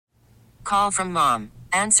Call from mom.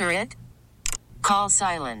 Answer it. Call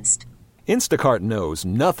silenced. Instacart knows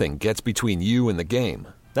nothing gets between you and the game.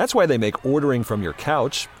 That's why they make ordering from your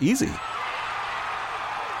couch easy.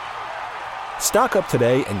 Stock up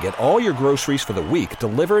today and get all your groceries for the week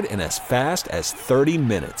delivered in as fast as 30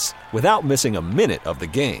 minutes without missing a minute of the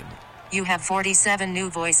game. You have 47 new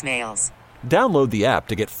voicemails. Download the app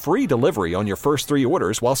to get free delivery on your first 3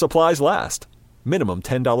 orders while supplies last. Minimum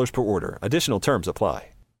 $10 per order. Additional terms apply.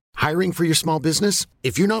 Hiring for your small business?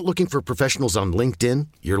 If you're not looking for professionals on LinkedIn,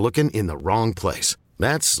 you're looking in the wrong place.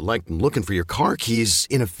 That's like looking for your car keys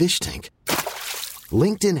in a fish tank.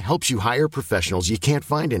 LinkedIn helps you hire professionals you can't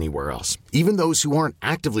find anywhere else, even those who aren't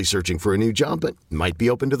actively searching for a new job but might be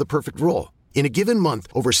open to the perfect role. In a given month,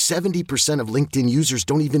 over 70% of LinkedIn users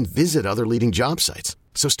don't even visit other leading job sites.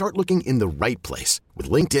 So start looking in the right place. With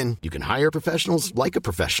LinkedIn, you can hire professionals like a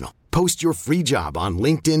professional. Post your free job on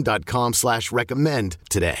linkedin.com/recommend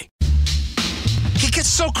today. He gets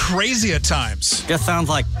so crazy at times. Just sounds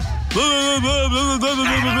like...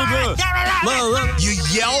 You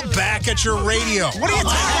yell back at your radio. What are you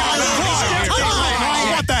talking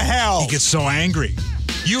about? What the hell? He gets so angry.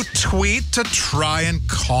 You tweet to try and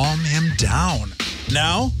calm him down.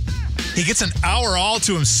 Now, he gets an hour all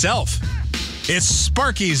to himself. It's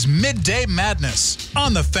Sparky's Midday Madness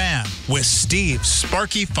on The Fan with Steve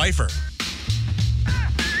Sparky Pfeiffer.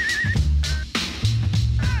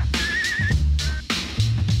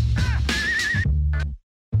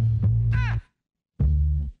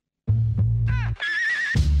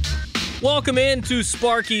 Welcome into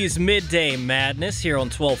Sparky's Midday Madness here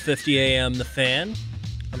on 1250 AM The Fan.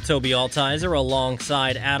 I'm Toby Altizer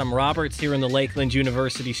alongside Adam Roberts here in the Lakeland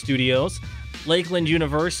University studios. Lakeland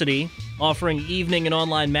University offering evening and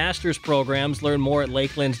online master's programs. Learn more at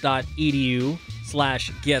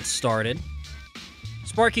lakeland.edu/get started.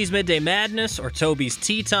 Sparky's Midday Madness or Toby's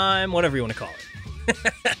Tea Time, whatever you want to call it.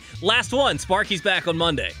 Last one, Sparky's back on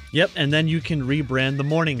Monday. Yep, and then you can rebrand the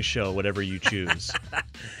morning show, whatever you choose.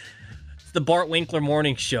 The Bart Winkler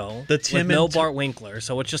Morning Show with no Bart Winkler,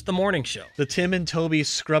 so it's just the morning show. The Tim and Toby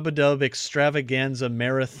Scrub-a-Dub Extravaganza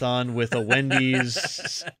Marathon with a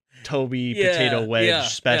Wendy's Toby Potato Wedge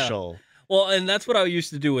special. Yeah. Well, and that's what I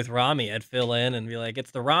used to do with Rami. I'd fill in and be like,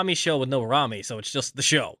 it's the Rami show with no Rami, so it's just the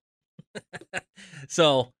show.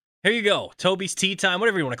 So, here you go. Toby's Tea Time,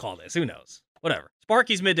 whatever you want to call this. Who knows? Whatever.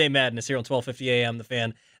 Sparky's Midday Madness here on 1250 AM The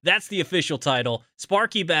Fan. That's the official title.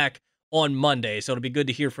 Sparky back on Monday, so it'll be good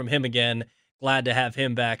to hear from him again. Glad to have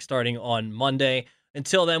him back starting on Monday.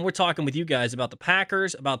 Until then, we're talking with you guys about the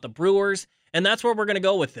Packers, about the Brewers, and that's where we're going to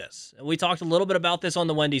go with this. We talked a little bit about this on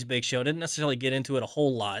the Wendy's Big Show. Didn't necessarily get into it a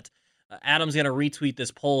whole lot. Adam's going to retweet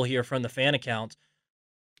this poll here from the fan account.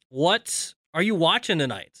 What are you watching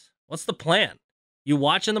tonight? What's the plan? You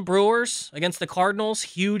watching the Brewers against the Cardinals?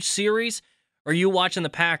 Huge series? Or are you watching the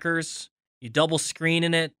Packers? You double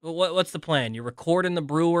screening it? What's the plan? You recording the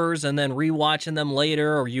Brewers and then rewatching them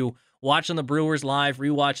later? Or you watching the Brewers live,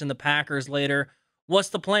 rewatching the Packers later? What's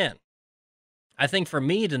the plan? I think for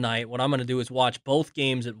me tonight, what I'm going to do is watch both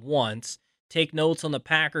games at once, take notes on the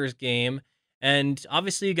Packers game, and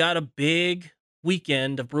obviously you got a big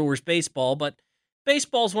weekend of Brewers baseball, but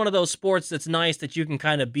baseball's one of those sports that's nice that you can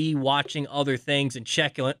kind of be watching other things and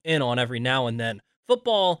check in on every now and then.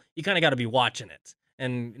 Football, you kind of got to be watching it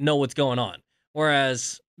and know what's going on.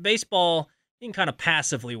 Whereas baseball, you can kind of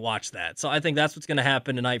passively watch that. So I think that's what's going to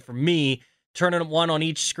happen tonight for me. Turning one on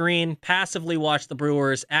each screen, passively watch the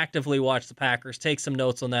Brewers, actively watch the Packers, take some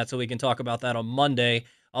notes on that so we can talk about that on Monday.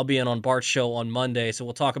 I'll be in on Bart's show on Monday, so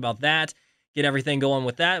we'll talk about that, get everything going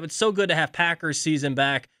with that. It's so good to have Packers season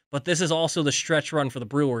back, but this is also the stretch run for the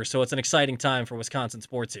Brewers, so it's an exciting time for Wisconsin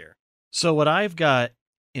sports here. So what I've got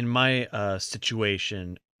in my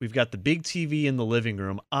situation, we've got the big TV in the living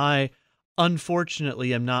room. I,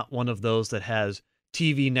 unfortunately, am not one of those that has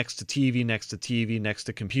TV next to TV, next to TV, next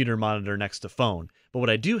to computer monitor, next to phone. But what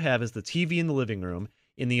I do have is the TV in the living room.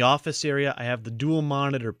 In the office area, I have the dual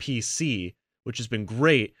monitor PC, which has been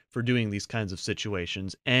great for doing these kinds of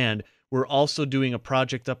situations. And we're also doing a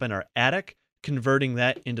project up in our attic, converting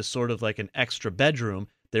that into sort of like an extra bedroom.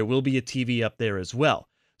 There will be a TV up there as well.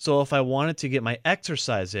 So if I wanted to get my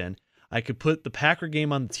exercise in, I could put the Packer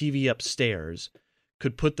game on the TV upstairs,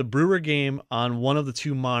 could put the Brewer game on one of the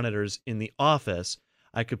two monitors in the office.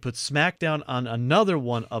 I could put SmackDown on another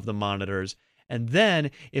one of the monitors. And then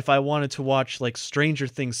if I wanted to watch like Stranger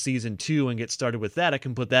Things Season 2 and get started with that, I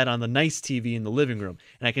can put that on the nice TV in the living room.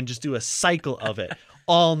 And I can just do a cycle of it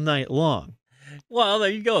all night long. Well, there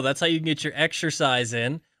you go. That's how you can get your exercise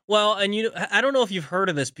in. Well, and I don't know if you've heard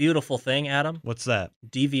of this beautiful thing, Adam. What's that?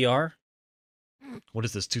 DVR. What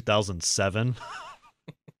is this, 2007?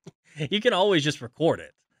 You can always just record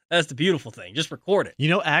it. That's the beautiful thing. Just record it. You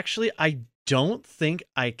know, actually, I don't think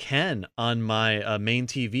I can on my main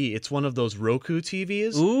TV. It's one of those Roku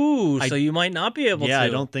TVs. Ooh, so you might not be able to. Yeah, I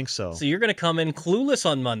don't think so. So you're going to come in clueless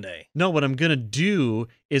on Monday. No, what I'm going to do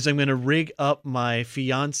is I'm going to rig up my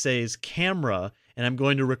fiance's camera and I'm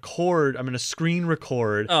going to record, I'm going to screen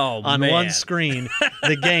record on one screen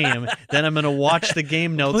the game. Then I'm going to watch the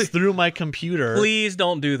game notes through my computer. Please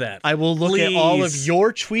don't do that. I will look at all of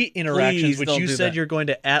your tweet interactions, which you said you're going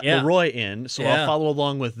to @Leroy in. So I'll follow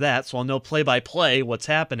along with that. So I'll know play by play what's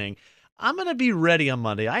happening. I'm going to be ready on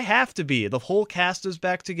Monday. I have to be. The whole cast is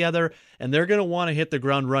back together, and they're going to want to hit the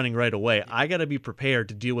ground running right away. I got to be prepared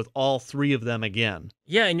to deal with all three of them again.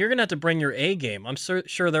 Yeah, and you're going to have to bring your A game. I'm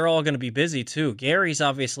sure they're all going to be busy, too. Gary's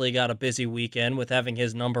obviously got a busy weekend with having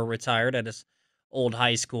his number retired at his old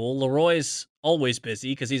high school. Leroy's always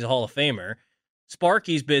busy because he's a Hall of Famer.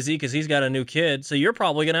 Sparky's busy because he's got a new kid, so you're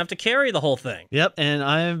probably going to have to carry the whole thing. Yep, and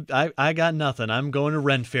I got nothing. I'm going to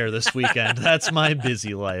Ren Fair this weekend. That's my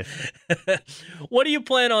busy life. What do you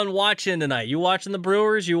plan on watching tonight? You watching the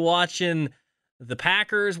Brewers? You watching the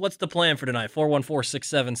Packers? What's the plan for tonight?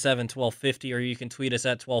 414-677-1250, or you can tweet us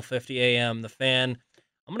at 1250 AM, The Fan.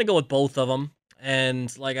 I'm going to go with both of them,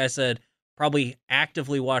 and like I said, probably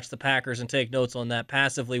actively watch the Packers and take notes on that,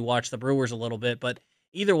 passively watch the Brewers a little bit, but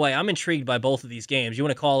either way, I'm intrigued by both of these games. You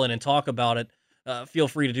want to call in and talk about it, feel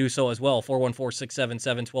free to do so as well,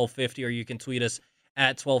 414-677-1250, or you can tweet us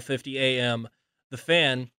at 1250 AM, The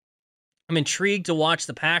Fan. I'm intrigued to watch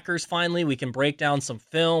the Packers finally. We can break down some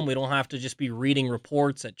film. We don't have to just be reading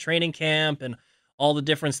reports at training camp and all the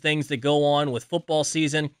different things that go on with football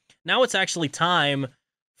season. Now it's actually time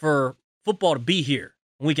for football to be here.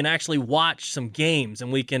 We can actually watch some games,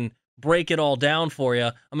 and we can break it all down for you.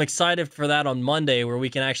 I'm excited for that on Monday, where we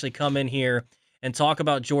can actually come in here and talk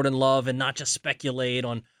about Jordan Love and not just speculate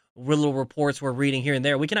on little reports we're reading here and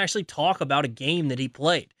there. We can actually talk about a game that he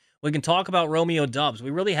played. We can talk about Romeo Doubs. We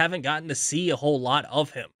really haven't gotten to see a whole lot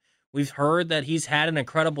of him. We've heard that he's had an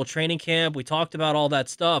incredible training camp. We talked about all that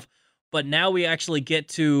stuff, but now we actually get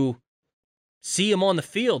to see him on the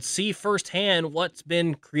field, see firsthand what's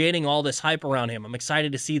been creating all this hype around him. I'm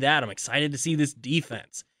excited to see that. I'm excited to see this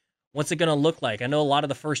defense. What's it going to look like? I know a lot of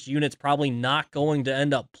the first unit's probably not going to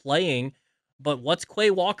end up playing, but what's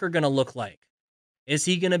Quay Walker going to look like? Is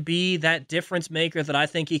he going to be that difference maker that I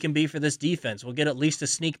think he can be for this defense? We'll get at least a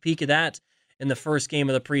sneak peek of that in the first game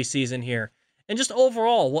of the preseason here. And just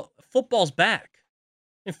overall, football's back.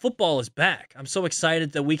 And football is back. I'm so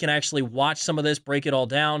excited that we can actually watch some of this, break it all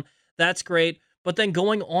down. That's great. But then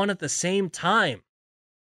going on at the same time,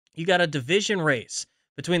 you got a division race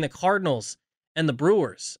between the Cardinals and the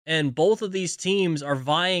Brewers. And both of these teams are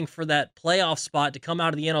vying for that playoff spot to come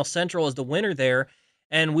out of the NL Central as the winner there.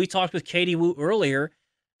 And we talked with Katie Wu earlier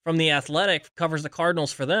from The Athletic, covers the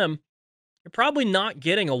Cardinals for them. You're probably not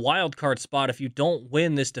getting a wild card spot if you don't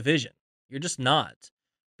win this division. You're just not.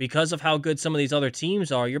 Because of how good some of these other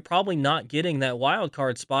teams are, you're probably not getting that wild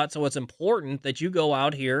card spot. So it's important that you go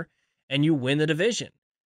out here and you win the division.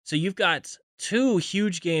 So you've got two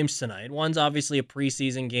huge games tonight. One's obviously a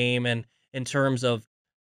preseason game, and in terms of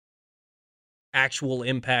actual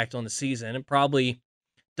impact on the season, it probably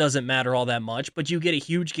doesn't matter all that much, but you get a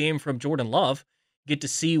huge game from Jordan Love. You get to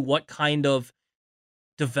see what kind of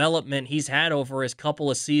development he's had over his couple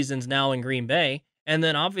of seasons now in Green Bay. And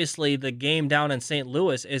then obviously the game down in St.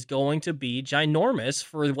 Louis is going to be ginormous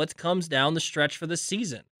for what comes down the stretch for the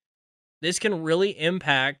season. This can really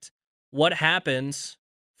impact what happens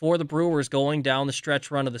for the Brewers going down the stretch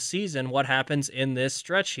run of the season, what happens in this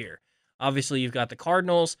stretch here. Obviously, you've got the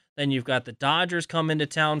Cardinals, then you've got the Dodgers come into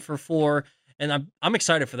town for 4, and I'm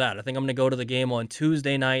excited for that. I think I'm going to go to the game on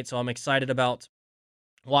Tuesday night, so I'm excited about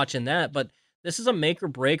watching that. But this is a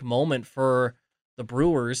make-or-break moment for the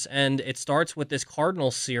Brewers, and it starts with this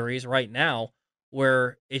Cardinals series right now,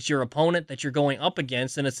 where it's your opponent that you're going up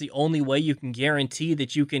against, and it's the only way you can guarantee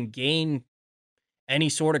that you can gain any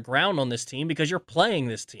sort of ground on this team because you're playing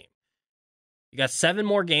this team. You got 7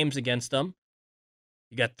 more games against them.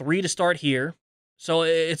 You got 3 to start here. So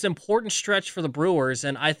it's an important stretch for the Brewers,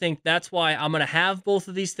 and I think that's why I'm going to have both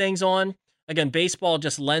of these things on. Again, baseball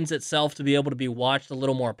just lends itself to be able to be watched a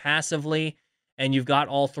little more passively, and you've got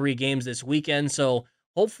all 3 games this weekend, so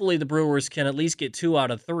hopefully the Brewers can at least get 2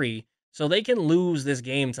 out of 3, so they can lose this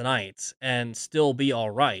game tonight and still be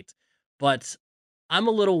all right. But I'm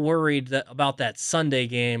a little worried about that Sunday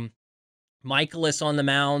game. Michaelis on the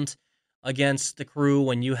mound against the Crew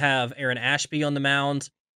when you have Aaron Ashby on the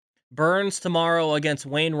mound. Burns tomorrow against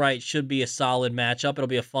Wainwright should be a solid matchup. It'll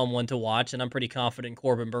be a fun one to watch, and I'm pretty confident in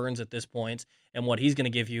Corbin Burns at this point and what he's going to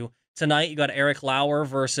give you. Tonight, you got Eric Lauer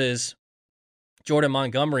versus Jordan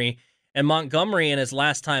Montgomery. And Montgomery, in his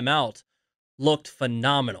last time out, looked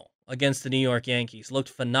phenomenal against the New York Yankees. Looked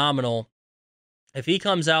phenomenal. If he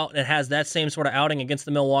comes out and has that same sort of outing against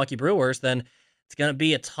the Milwaukee Brewers, then it's going to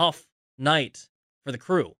be a tough night for the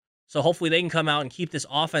Crew. So hopefully they can come out and keep this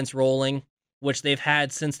offense rolling, which they've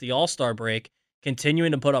had since the All-Star break,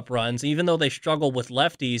 continuing to put up runs. Even though they struggled with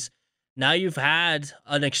lefties, now you've had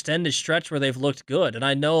an extended stretch where they've looked good. And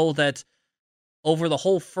I know that over the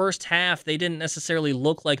whole first half, they didn't necessarily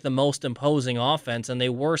look like the most imposing offense, and they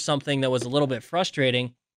were something that was a little bit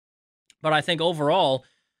frustrating. But I think overall,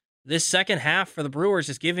 this second half for the Brewers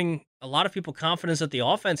is giving a lot of people confidence that the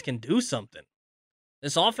offense can do something.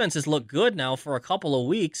 This offense has looked good now for a couple of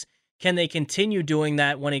weeks. Can they continue doing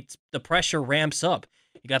that when the pressure ramps up?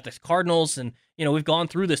 You got the Cardinals, and we've gone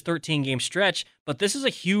through this 13-game stretch, but this is a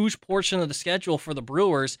huge portion of the schedule for the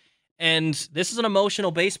Brewers, and this is an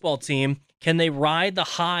emotional baseball team. Can they ride the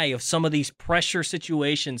high of some of these pressure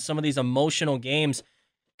situations, some of these emotional games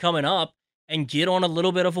coming up, and get on a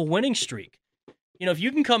little bit of a winning streak? If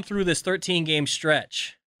you can come through this 13-game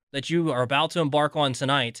stretch that you are about to embark on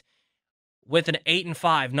tonight with an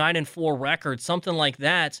 8-5, 9-4 record, something like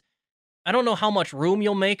that, I don't know how much room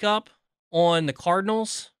you'll make up on the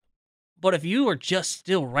Cardinals, but if you are just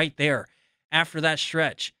still right there after that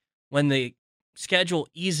stretch, when the schedule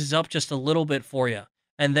eases up just a little bit for you,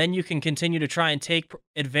 and then you can continue to try and take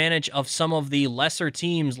advantage of some of the lesser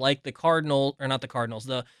teams like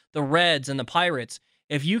the the Reds and the Pirates.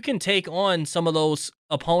 If you can take on some of those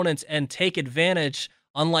opponents and take advantage,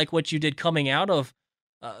 unlike what you did coming out of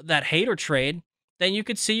that Hader trade, then you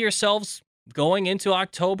could see yourselves going into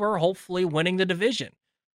October, hopefully winning the division.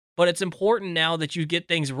 But it's important now that you get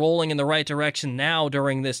things rolling in the right direction now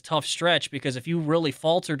during this tough stretch, because if you really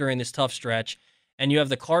falter during this tough stretch and you have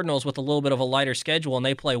the Cardinals with a little bit of a lighter schedule and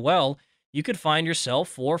they play well, you could find yourself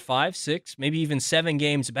 4, 5, 6, maybe even 7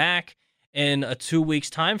 games back in a 2 weeks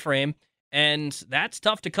time frame. And that's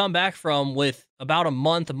tough to come back from with about a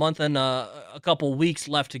month and a couple weeks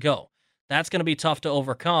left to go. That's going to be tough to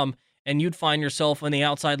overcome. And you'd find yourself on the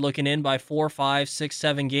outside looking in by 4, 5, 6,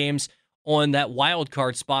 7 games on that wild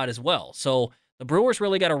card spot as well. So the Brewers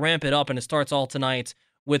really got to ramp it up, and it starts all tonight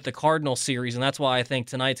with the Cardinals series, and that's why I think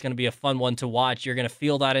tonight's going to be a fun one to watch. You're going to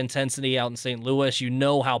feel that intensity out in St. Louis. You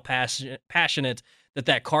know how passionate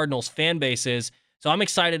that Cardinals fan base is. So I'm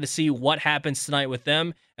excited to see what happens tonight with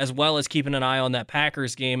them, as well as keeping an eye on that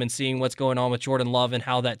Packers game and seeing what's going on with Jordan Love and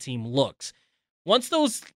how that team looks. Once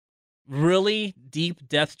those really deep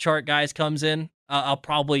depth chart guys comes in, I'll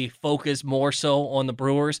probably focus more so on the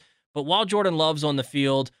Brewers. But while Jordan Love's on the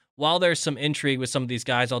field, while there's some intrigue with some of these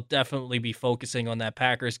guys, I'll definitely be focusing on that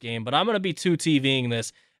Packers game. But I'm going to be 2TVing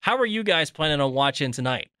this. How are you guys planning on watching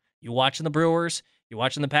tonight? You watching the Brewers? You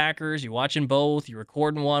watching the Packers? You watching both? You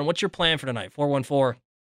recording one? What's your plan for tonight?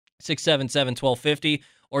 414-677-1250.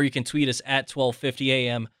 Or you can tweet us at 1250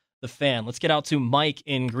 AM, The Fan. Let's get out to Mike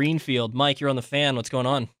in Greenfield. Mike, you're on The Fan. What's going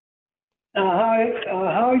on? Hi,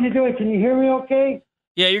 how are you doing? Can you hear me okay?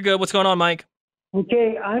 Yeah, you're good. What's going on, Mike?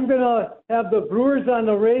 Okay, I'm going to have the Brewers on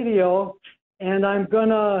the radio, and I'm going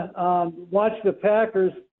to watch the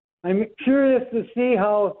Packers. I'm curious to see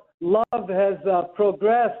how Love has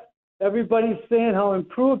progressed. Everybody's saying how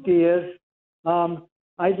improved he is.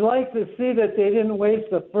 I'd like to see that they didn't waste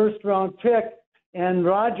the first-round pick, and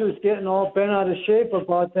Rodgers getting all bent out of shape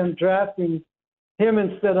about them drafting him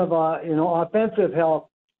instead of offensive help.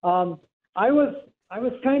 I was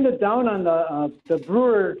kind of down on the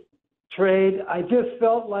Brewer trade. I just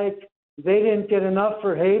felt like they didn't get enough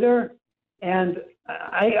for Hader, and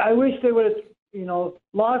I wish they would have,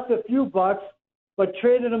 lost a few bucks, but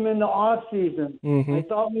traded them in the off season. Mm-hmm. I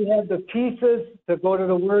thought we had the pieces to go to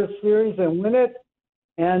the World Series and win it,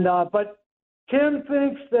 and but Tim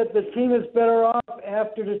thinks that the team is better off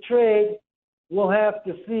after the trade. We'll have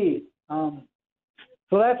to see. So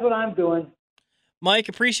that's what I'm doing. Mike,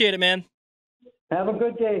 appreciate it, man. Have a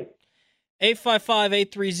good day.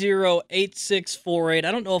 855-830-8648.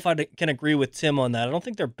 I don't know if I can agree with Tim on that. I don't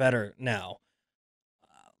think they're better now.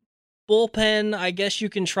 Bullpen, I guess you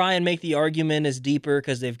can try and make the argument is deeper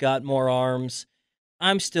because they've got more arms.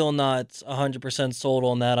 I'm still not 100% sold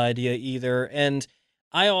on that idea either. And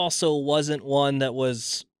I also wasn't one that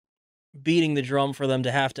was beating the drum for them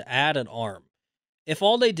to have to add an arm. If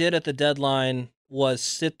all they did at the deadline was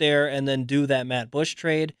sit there and then do that Matt Bush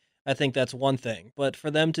trade, I think that's one thing. But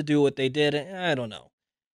for them to do what they did, I don't know.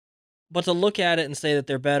 But to look at it and say that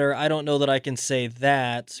they're better, I don't know that I can say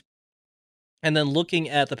that. And then looking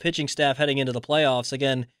at the pitching staff heading into the playoffs,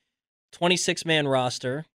 again, 26-man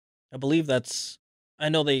roster. I believe that's I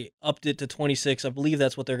know they upped it to 26. I believe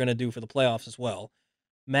that's what they're going to do for the playoffs as well.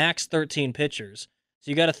 Max 13 pitchers. So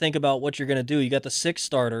you got to think about what you're going to do. You got the 6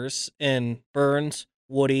 starters in Burns,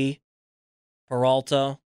 Woody,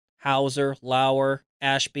 Peralta, Hauser, Lauer,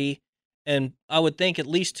 Ashby, and I would think at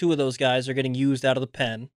least 2 of those guys are getting used out of the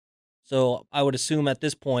pen. So I would assume at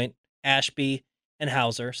this point, Ashby and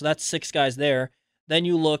Hauser. So that's 6 guys there. Then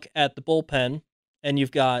you look at the bullpen, and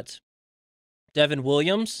you've got Devin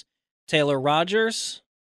Williams, Taylor Rogers,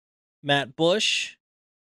 Matt Bush,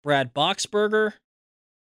 Brad Boxberger,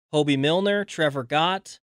 Hobie Milner, Trevor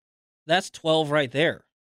Gott. That's 12 right there.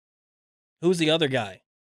 Who's the other guy?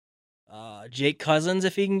 Jake Cousins,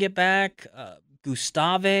 if he can get back.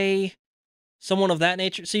 Gustave, someone of that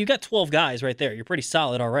nature. So you got 12 guys right there. You're pretty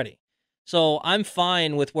solid already. So I'm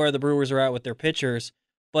fine with where the Brewers are at with their pitchers,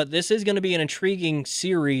 but this is going to be an intriguing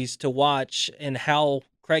series to watch and how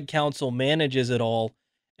Craig Counsell manages it all.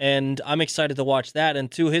 And I'm excited to watch that.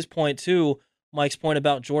 And to his point too, Mike's point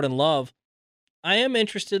about Jordan Love, I am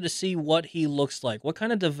interested to see what he looks like. What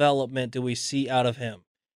kind of development do we see out of him?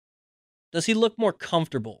 Does he look more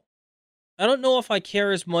comfortable? I don't know if I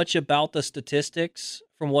care as much about the statistics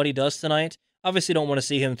from what he does tonight. Obviously don't want to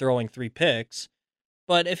see him throwing 3 picks.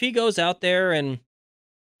 But if he goes out there and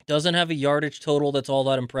doesn't have a yardage total that's all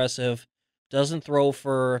that impressive, doesn't throw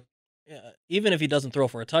for, even if he doesn't throw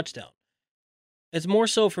for a touchdown, it's more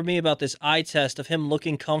so for me about this eye test of him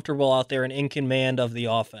looking comfortable out there and in command of the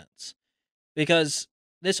offense. Because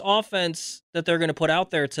this offense that they're going to put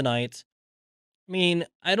out there tonight, I mean,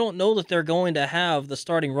 I don't know that they're going to have the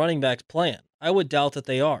starting running backs plan. I would doubt that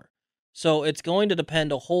they are. So it's going to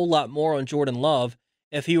depend a whole lot more on Jordan Love.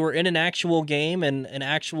 If he were in an actual game and an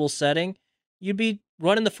actual setting, you'd be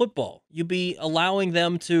running the football. You'd be allowing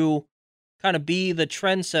them to kind of be the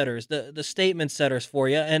trendsetters, the statement setters for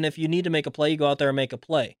you. And if you need to make a play, you go out there and make a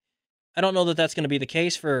play. I don't know that that's going to be the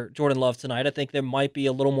case for Jordan Love tonight. I think there might be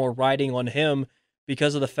a little more riding on him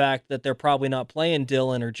because of the fact that they're probably not playing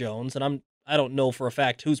Dillon or Jones. And I don't know for a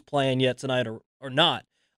fact who's playing yet tonight or not.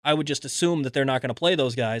 I would just assume that they're not going to play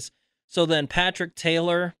those guys. So then Patrick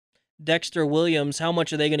Taylor, Dexter Williams, how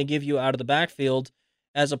much are they going to give you out of the backfield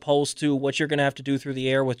as opposed to what you're going to have to do through the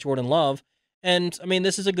air with Jordan Love? And, I mean,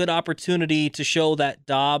 this is a good opportunity to show that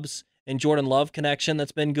Dobbs and Jordan Love connection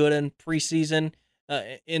that's been good in preseason,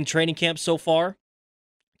 in training camp so far.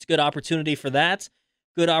 It's a good opportunity for that.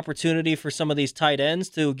 Good opportunity for some of these tight ends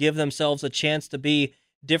to give themselves a chance to be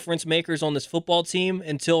difference makers on this football team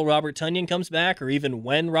until Robert Tonyan comes back, or even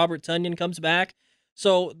when Robert Tonyan comes back.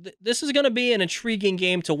 So this is going to be an intriguing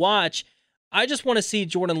game to watch. I just want to see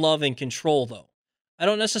Jordan Love in control, though. I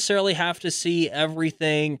don't necessarily have to see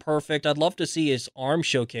everything perfect. I'd love to see his arm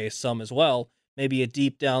showcase some as well. Maybe a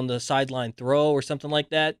deep down the sideline throw or something like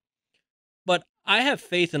that. But I have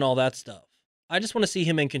faith in all that stuff. I just want to see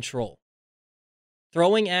him in control.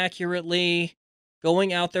 Throwing accurately,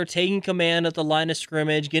 going out there, taking command at the line of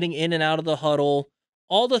scrimmage, getting in and out of the huddle,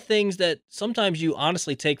 all the things that sometimes you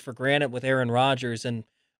honestly take for granted with Aaron Rodgers and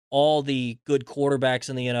all the good quarterbacks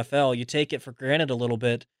in the NFL. You take it for granted a little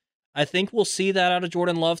bit. I think we'll see that out of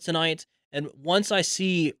Jordan Love tonight. And once I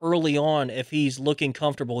see early on if he's looking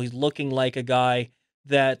comfortable, he's looking like a guy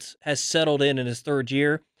that has settled in his 3rd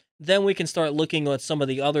year, then we can start looking at some of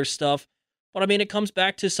the other stuff. But I mean, it comes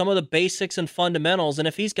back to some of the basics and fundamentals. And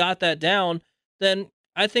if he's got that down, then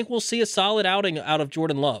I think we'll see a solid outing out of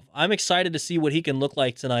Jordan Love. I'm excited to see what he can look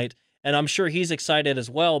like tonight. And I'm sure he's excited as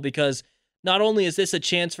well, because not only is this a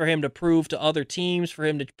chance for him to prove to other teams, for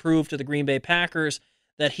him to prove to the Green Bay Packers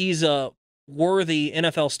that he's a worthy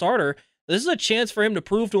NFL starter, this is a chance for him to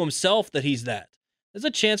prove to himself that he's that. This is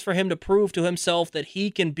a chance for him to prove to himself that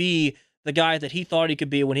he can be the guy that he thought he could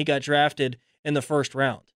be when he got drafted in the 1st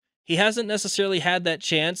round. He hasn't necessarily had that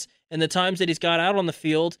chance, and the times that he's got out on the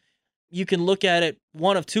field, you can look at it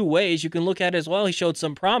one of 2 ways. You can look at it as, well, he showed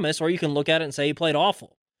some promise, or you can look at it and say he played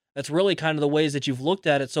awful. That's really kind of the ways that you've looked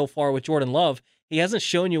at it so far with Jordan Love. He hasn't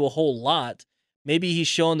shown you a whole lot. Maybe he's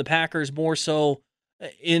shown the Packers more so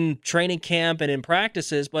in training camp and in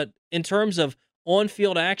practices, but in terms of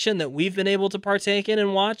on-field action that we've been able to partake in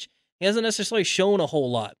and watch, he hasn't necessarily shown a whole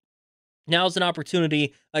lot. Now's an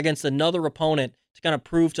opportunity against another opponent to kind of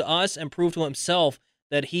prove to us and prove to himself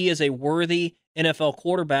that he is a worthy NFL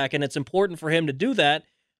quarterback, and it's important for him to do that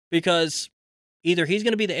because either he's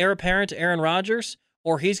going to be the heir apparent to Aaron Rodgers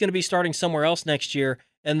or he's going to be starting somewhere else next year,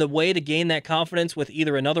 and the way to gain that confidence with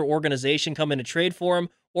either another organization coming to trade for him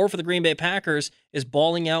or for the Green Bay Packers is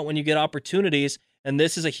balling out when you get opportunities, and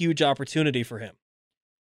this is a huge opportunity for him.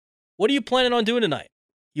 What are you planning on doing tonight?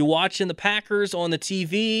 You watching the Packers on the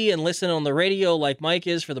TV and listening on the radio like Mike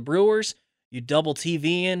is for the Brewers? You double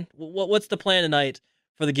TV in? What's the plan tonight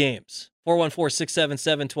for the games.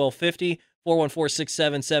 414-677-1250,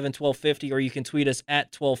 414-677-1250, or you can tweet us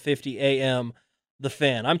at 1250 AM The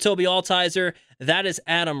Fan. I'm Toby Altizer. That is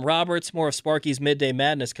Adam Roberts. More of Sparky's Midday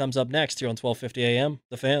Madness comes up next here on 1250 AM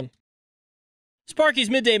The Fan. Sparky's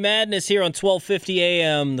Midday Madness here on 1250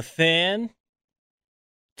 AM The Fan.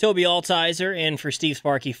 Toby Altizer in for Steve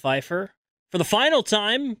Sparky Pfeiffer for the final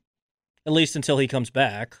time, at least until he comes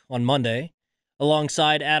back on Monday,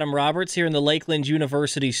 alongside Adam Roberts here in the Lakeland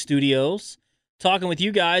University studios, talking with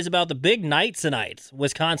you guys about the big night tonight,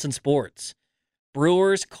 Wisconsin sports.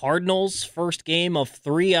 Brewers, Cardinals, first game of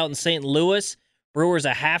 3 out in St. Louis. Brewers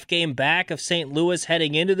a half game back of St. Louis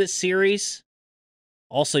heading into this series.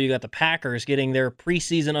 Also, you got the Packers getting their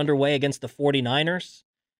preseason underway against the 49ers.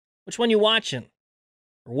 Which one you watching?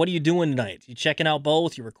 Or what are you doing tonight? You checking out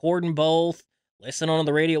both? You recording both? Listening on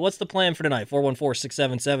the radio? What's the plan for tonight?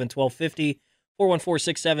 414-677-1250,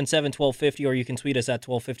 414-677-1250, or you can tweet us at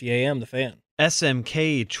 1250 AM The Fan.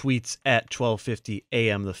 SMK tweets at 1250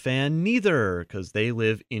 AM The Fan. Neither, because they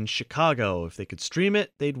live in Chicago. If they could stream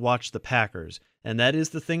it, they'd watch the Packers. And that is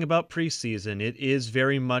the thing about preseason. It is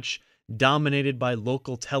very much dominated by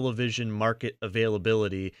local television market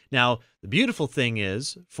availability. Now, the beautiful thing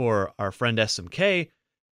is, for our friend SMK,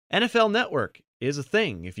 NFL Network is a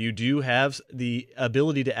thing. If you do have the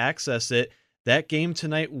ability to access it, that game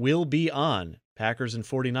tonight will be on, Packers and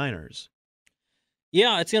 49ers.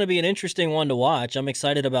 Yeah, it's going to be an interesting one to watch. I'm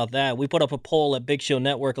excited about that. We put up a poll at Big Show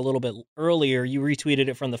Network a little bit earlier. You retweeted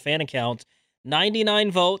it from the fan account.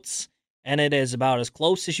 99 votes, and it is about as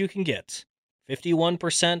close as you can get.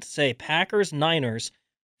 51% say Packers, Niners.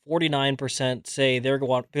 49% say they're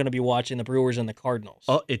going to be watching the Brewers and the Cardinals.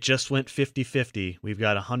 Oh, it just went 50-50. We've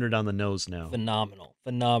got 100 on the nose now.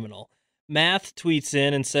 Phenomenal. Math tweets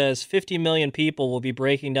in and says 50 million people will be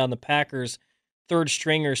breaking down the Packers' third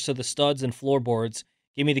stringers to the studs and floorboards.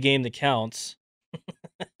 Give me the game that counts.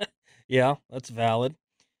 Yeah, that's valid.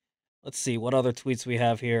 Let's see what other tweets we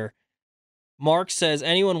have here. Mark says,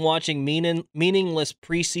 anyone watching meaningless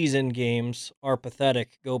preseason games are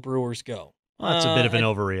pathetic. Go Brewers, go. Well, that's a bit of an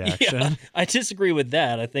overreaction. Yeah, I disagree with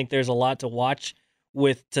that. I think there's a lot to watch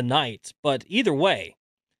with tonight. But either way,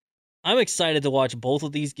 I'm excited to watch both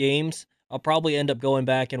of these games. I'll probably end up going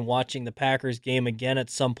back and watching the Packers game again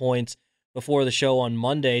at some point before the show on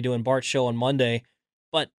Monday, doing Bart's show on Monday.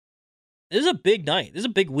 But this is a big night. This is a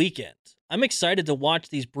big weekend. I'm excited to watch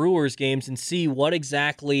these Brewers games and see what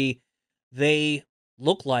exactly they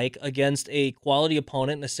look like against a quality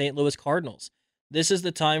opponent in the St. Louis Cardinals. This is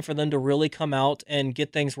the time for them to really come out and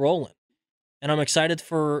get things rolling. And I'm excited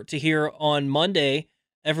to hear on Monday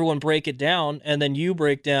everyone break it down, and then you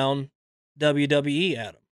break down WWE,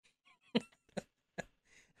 Adam.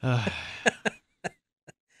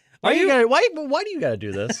 Why do you gotta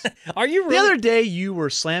do this? Are you really? The other day you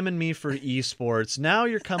were slamming me for esports. Now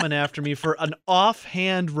you're coming after me for an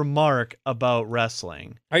offhand remark about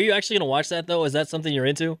wrestling. Are you actually gonna watch that though? Is that something you're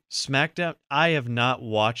into? SmackDown? I have not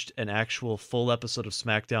watched an actual full episode of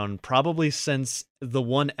SmackDown probably since the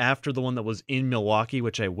one after the one that was in Milwaukee,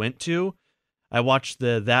 which I went to. I watched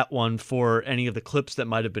that one for any of the clips that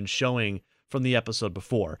might have been showing from the episode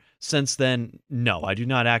before. Since then, no, I do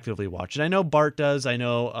not actively watch it. I know Bart does. I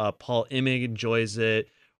know Paul Immig enjoys it.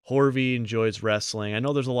 Horvey enjoys wrestling. I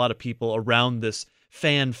know there's a lot of people around this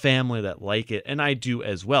fan family that like it, and I do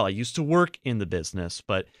as well. I used to work in the business,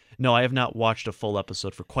 but no, I have not watched a full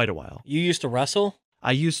episode for quite a while. You used to wrestle?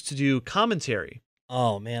 I used to do commentary.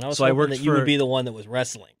 Oh, man, I was hoping that you would be the one that was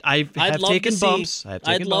wrestling. I'd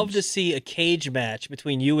love to see a cage match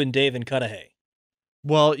between you and Dave and Cudahy.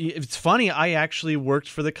 Well, it's funny. I actually worked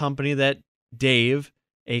for the company that Dave,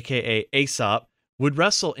 a.k.a. Aesop, would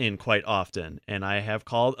wrestle in quite often, and I have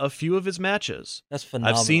called a few of his matches. That's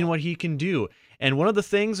phenomenal. I've seen what he can do. And one of the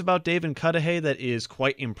things about Dave and Cudahy that is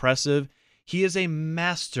quite impressive, he is a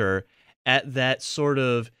master at that sort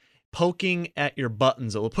of poking at your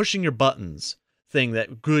buttons, or pushing your buttons thing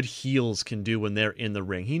that good heels can do when they're in the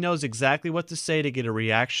ring. He knows exactly what to say to get a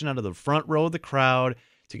reaction out of the front row of the crowd,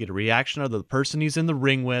 to get a reaction out of the person he's in the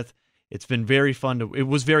ring with. It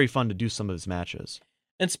was very fun to do some of his matches.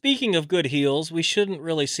 And speaking of good heels, we shouldn't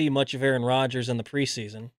really see much of Aaron Rodgers in the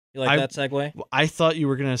preseason. You like that segue? I thought you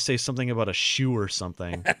were going to say something about a shoe or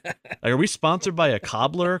something. Are we sponsored by a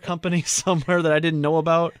cobbler company somewhere that I didn't know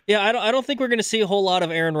about? Yeah, I don't think we're going to see a whole lot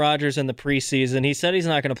of Aaron Rodgers in the preseason. He said he's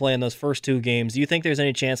not going to play in those first 2 games. Do you think there's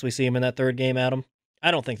any chance we see him in that 3rd game, Adam?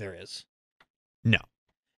 I don't think there is. No.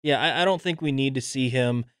 Yeah, I don't think we need to see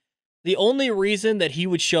him. The only reason that he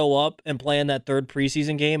would show up and play in that 3rd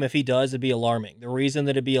preseason game, if he does, it'd be alarming. The reason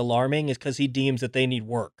that it'd be alarming is because he deems that they need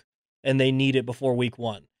work, and they need it before week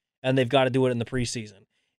 1. and they've got to do it in the preseason.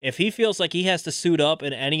 If he feels like he has to suit up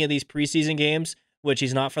in any of these preseason games, which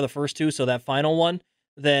he's not for the first two, so that final one,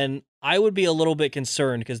 then I would be a little bit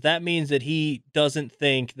concerned because that means that he doesn't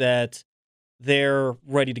think that they're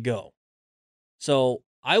ready to go. So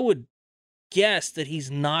I would guess that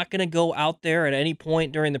he's not going to go out there at any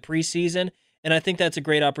point during the preseason, and I think that's a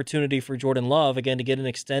great opportunity for Jordan Love, again, to get an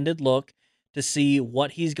extended look to see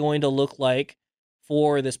what he's going to look like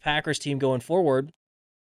for this Packers team going forward.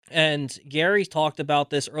 And Gary talked about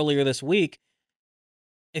this earlier this week.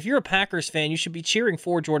 If you're a Packers fan, you should be cheering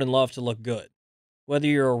for Jordan Love to look good. Whether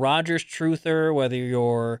you're a Rodgers truther, whether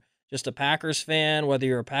you're just a Packers fan, whether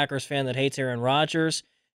you're a Packers fan that hates Aaron Rodgers,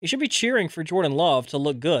 you should be cheering for Jordan Love to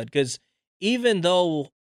look good. Because even though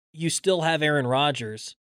you still have Aaron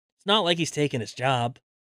Rodgers, it's not like he's taking his job.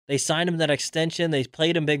 They signed him that extension. They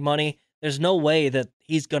paid him big money. There's no way that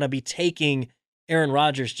he's going to be taking Aaron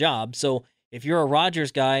Rodgers' job. So if you're a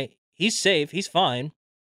Rodgers guy, he's safe. He's fine.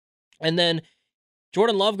 And then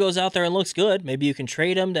Jordan Love goes out there and looks good. Maybe you can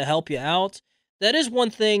trade him to help you out. That is one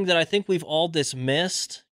thing that I think we've all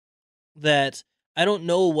dismissed, that I don't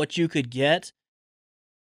know what you could get.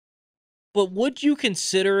 But would you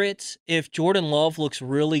consider it if Jordan Love looks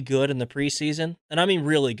really good in the preseason? And I mean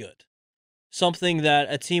really good. Something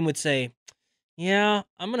that a team would say, yeah,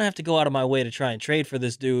 I'm going to have to go out of my way to try and trade for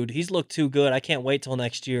this dude. He's looked too good. I can't wait till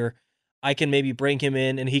next year. I can maybe bring him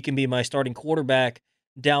in and he can be my starting quarterback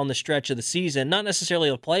down the stretch of the season. Not necessarily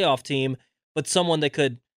a playoff team, but someone that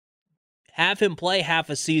could have him play half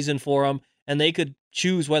a season for him and they could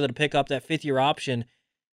choose whether to pick up that fifth-year option.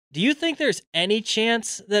 Do you think there's any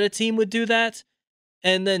chance that a team would do that?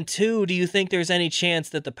 And then two, do you think there's any chance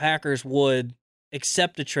that the Packers would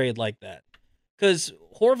accept a trade like that? Because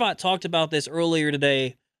Horvat talked about this earlier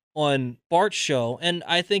today on Bart's show, and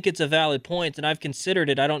I think it's a valid point, and I've considered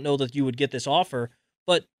it. I don't know that you would get this offer,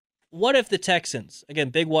 but what if the Texans, again,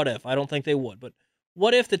 big what if, I don't think they would, but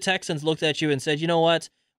what if the Texans looked at you and said, you know what,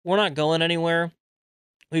 we're not going anywhere.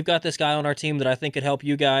 We've got this guy on our team that I think could help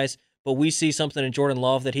you guys, but we see something in Jordan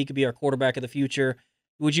Love that he could be our quarterback of the future.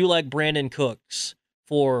 Would you like Brandon Cooks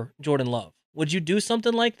for Jordan Love? Would you do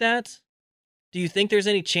something like that? Do you think there's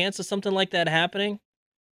any chance of something like that happening?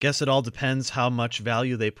 Guess it all depends how much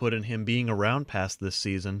value they put in him being around past this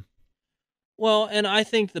season. Well, and I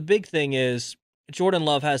think the big thing is Jordan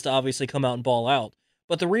Love has to obviously come out and ball out.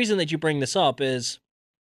 But the reason that you bring this up is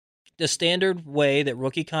the standard way that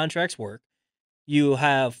rookie contracts work. You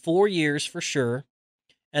have 4 years for sure,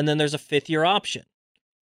 and then there's a fifth-year option.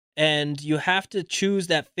 And you have to choose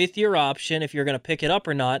that fifth-year option if you're going to pick it up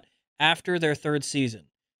or not after their third season.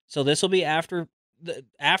 So this will be after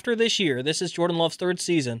this year. This is Jordan Love's third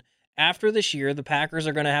season. After this year, the Packers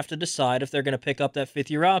are going to have to decide if they're going to pick up that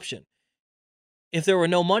fifth-year option. If there were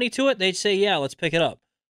no money to it, they'd say, yeah, let's pick it up.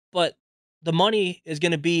 But the money is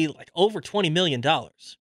going to be like over $20 million.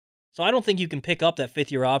 So I don't think you can pick up that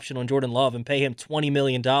fifth-year option on Jordan Love and pay him $20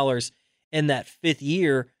 million in that fifth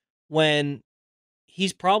year when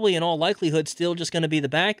he's probably in all likelihood still just going to be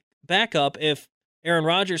the backup if Aaron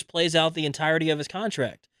Rodgers plays out the entirety of his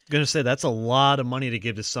contract. I'm going to say that's a lot of money to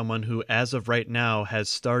give to someone who, as of right now, has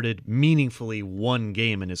started meaningfully one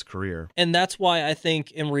game in his career. And that's why I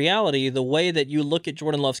think, in reality, the way that you look at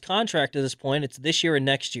Jordan Love's contract at this point, it's this year and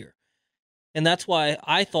next year. And that's why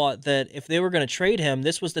I thought that if they were going to trade him,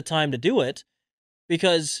 this was the time to do it,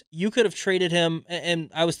 because you could have traded him,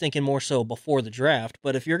 and I was thinking more so before the draft,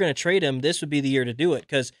 but if you're going to trade him, this would be the year to do it,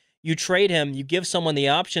 because you trade him, you give someone the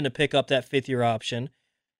option to pick up that fifth-year option,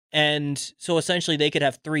 and so essentially they could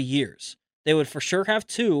have 3 years. They would for sure have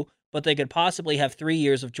 2, but they could possibly have 3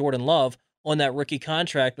 years of Jordan Love on that rookie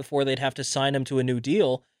contract before they'd have to sign him to a new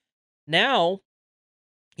deal. Now,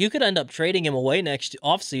 you could end up trading him away next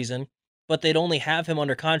offseason, but they'd only have him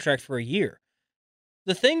under contract for a year.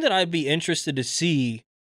 The thing that I'd be interested to see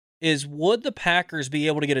is, would the Packers be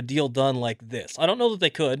able to get a deal done like this? I don't know that they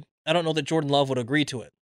could. I don't know that Jordan Love would agree to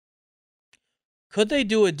it. Could they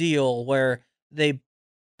do a deal where they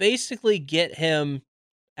basically get him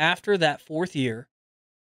after that 4th year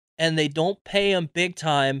and they don't pay him big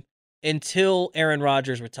time until Aaron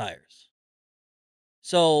Rodgers retires?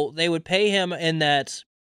 So they would pay him in that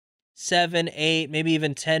 $7, $8, maybe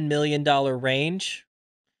even $10 million range,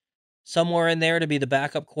 somewhere in there, to be the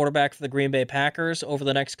backup quarterback for the Green Bay Packers over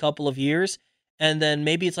the next couple of years. And then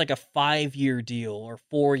maybe it's like a 5-year deal or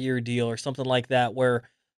 4-year deal or something like that, where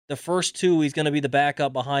the first 2, he's going to be the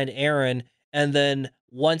backup behind Aaron. And then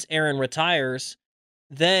once Aaron retires,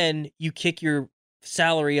 then you kick your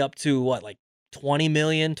salary up to what, like 20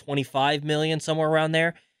 million, 25 million, somewhere around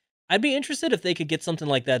there. I'd be interested if they could get something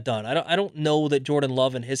like that done. I don't know that Jordan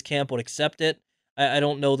Love and his camp would accept it. I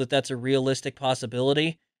don't know that that's a realistic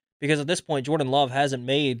possibility because at this point, Jordan Love hasn't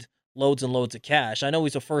made loads and loads of cash. I know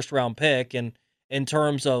he's a first-round pick, and in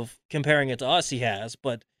terms of comparing it to us, he has,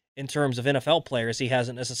 but in terms of NFL players, he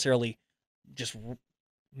hasn't necessarily just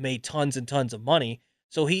made tons and tons of money.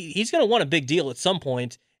 So he's going to want a big deal at some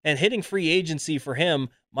point, and hitting free agency for him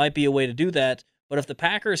might be a way to do that. But if the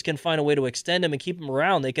Packers can find a way to extend him and keep him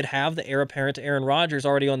around, they could have the heir apparent to Aaron Rodgers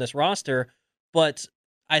already on this roster. But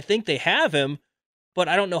I think they have him, but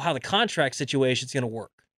I don't know how the contract situation is going to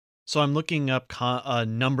work. So I'm looking up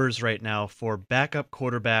numbers right now for backup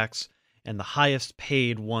quarterbacks and the highest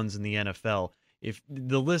paid ones in the NFL. If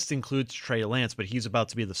the list includes Trey Lance, but he's about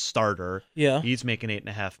to be the starter. Yeah. He's making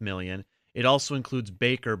 $8.5 million. It also includes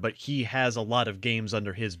Baker, but he has a lot of games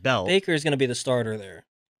under his belt. Baker is going to be the starter there.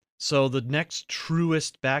 So the next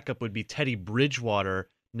truest backup would be Teddy Bridgewater,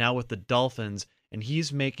 now with the Dolphins, and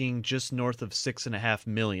he's making just north of $6.5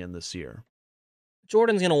 million this year.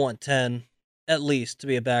 Jordan's going to want 10 at least to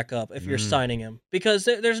be a backup if you're signing him, because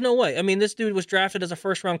there's no way. I mean, this dude was drafted as a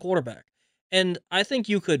first-round quarterback, and I think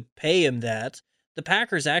you could pay him that. The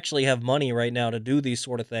Packers actually have money right now to do these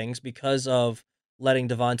sort of things because of letting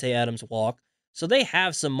Davante Adams walk. So they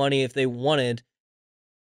have some money if they wanted.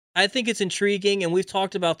 I think it's intriguing, and we've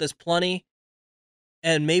talked about this plenty,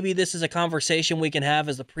 and maybe this is a conversation we can have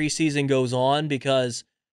as the preseason goes on, because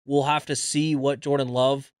we'll have to see what Jordan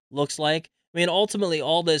Love looks like. I mean, ultimately,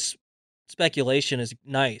 all this speculation is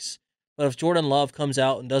nice, but if Jordan Love comes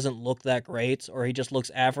out and doesn't look that great, or he just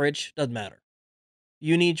looks average, doesn't matter.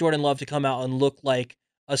 You need Jordan Love to come out and look like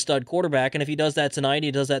a stud quarterback, and if he does that tonight,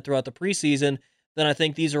 he does that throughout the preseason, then I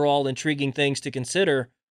think these are all intriguing things to consider.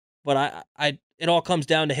 But it all comes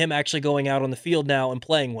down to him actually going out on the field now and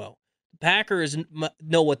playing well. The Packers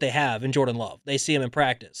know what they have in Jordan Love. They see him in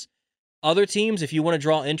practice. Other teams, if you want to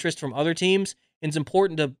draw interest from other teams, it's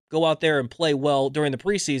important to go out there and play well during the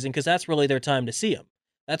preseason, because that's really their time to see him.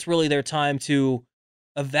 That's really their time to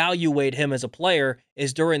evaluate him as a player,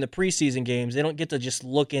 is during the preseason games. They don't get to just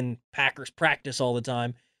look in Packers practice all the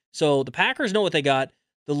time. So the Packers know what they got.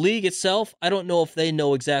 The league itself, I don't know if they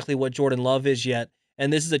know exactly what Jordan Love is yet,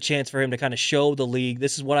 and this is a chance for him to kind of show the league,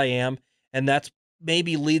 this is what I am, and that's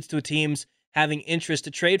maybe leads to teams having interest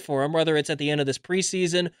to trade for him, whether it's at the end of this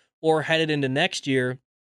preseason or headed into next year.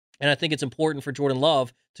 And I think it's important for Jordan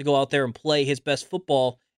Love to go out there and play his best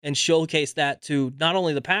football and showcase that to not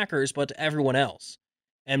only the Packers, but to everyone else,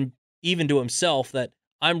 and even to himself, that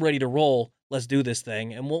I'm ready to roll, let's do this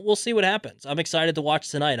thing, and we'll see what happens. I'm excited to watch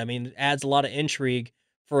tonight. I mean, it adds a lot of intrigue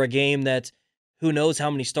for a game that who knows how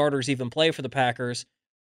many starters even play for the Packers,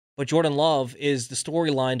 but Jordan Love is the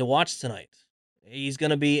storyline to watch tonight. He's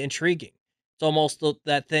going to be intriguing. It's almost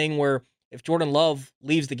that thing where if Jordan Love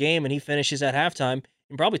leaves the game and he finishes at halftime, you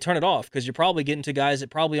can probably turn it off, because you're probably getting to guys that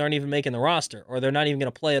probably aren't even making the roster, or they're not even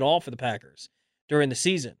going to play at all for the Packers during the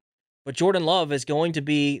season. But Jordan Love is going to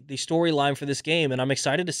be the storyline for this game, and I'm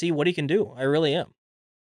excited to see what he can do. I really am.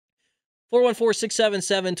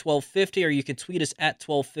 414-677-1250, or you can tweet us at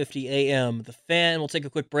 1250 AM. The Fan. We'll take a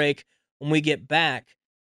quick break. When we get back,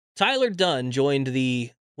 Tyler Dunn joined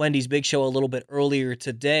the Wendy's Big Show a little bit earlier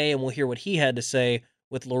today, and we'll hear what he had to say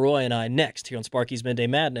with Leroy and I next here on Sparky's Midday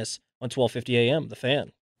Madness on 1250 AM. The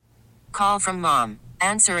Fan. Call from mom.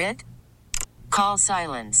 Answer it. Call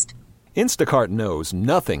silenced. Instacart knows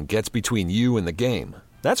nothing gets between you and the game.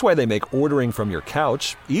 That's why they make ordering from your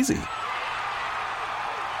couch easy.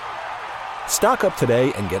 Stock up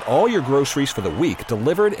today and get all your groceries for the week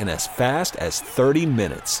delivered in as fast as 30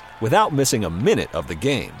 minutes without missing a minute of the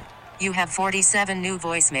game. You have 47 new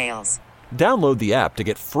voicemails. Download the app to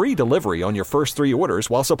get free delivery on your first 3 orders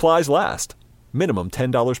while supplies last. Minimum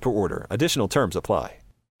 $10 per order. Additional terms apply.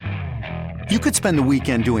 You could spend the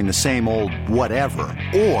weekend doing the same old whatever,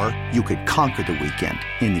 or you could conquer the weekend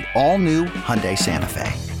in the all-new Hyundai Santa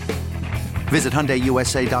Fe. Visit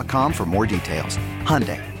HyundaiUSA.com for more details.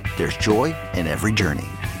 Hyundai, there's joy in every journey.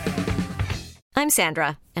 I'm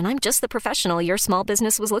Sandra, and I'm just the professional your small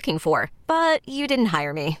business was looking for. But you didn't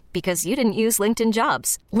hire me because you didn't use LinkedIn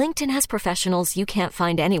Jobs. LinkedIn has professionals you can't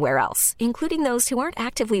find anywhere else, including those who aren't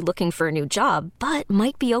actively looking for a new job, but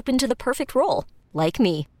might be open to the perfect role, like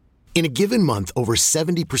me. In a given month, over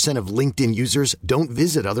 70% of LinkedIn users don't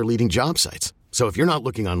visit other leading job sites. So if you're not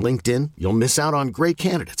looking on LinkedIn, you'll miss out on great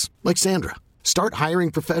candidates like Sandra. Start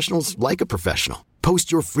hiring professionals like a professional. Post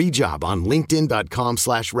your free job on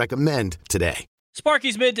linkedin.com/recommend today.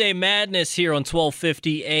 Sparky's Midday Madness here on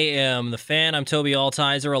 1250 AM. The Fan. I'm Toby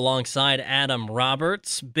Altizer alongside Adam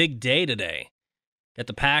Roberts. Big day today. Got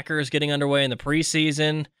the Packers getting underway in the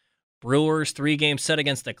preseason. Brewers 3-game set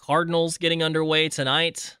against the Cardinals getting underway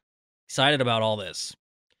tonight. Excited about all this.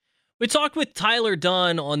 We talked with Tyler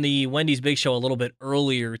Dunn on the Wendy's Big Show a little bit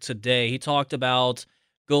earlier today. He talked about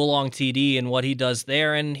Go Long TD and what he does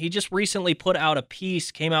there, and he just recently put out a piece,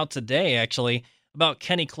 came out today actually, about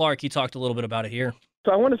Kenny Clark. He talked a little bit about it here.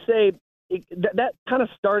 So I want to say that kind of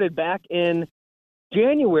started back in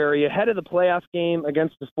January ahead of the playoff game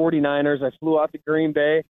against the 49ers. I flew out to Green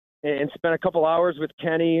Bay and spent a couple hours with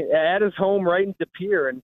Kenny at his home right in De Pere.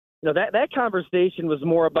 And, that conversation was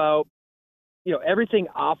more about, everything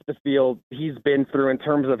off the field he's been through in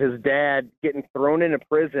terms of his dad getting thrown into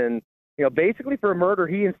prison, basically for a murder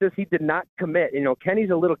he insists he did not commit.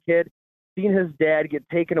 Kenny's a little kid, seeing his dad get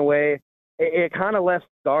taken away. It kind of left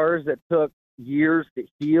scars that took years to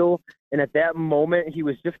heal. And at that moment, he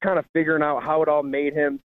was just kind of figuring out how it all made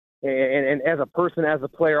him and as a person, as a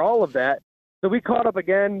player, all of that. So we caught up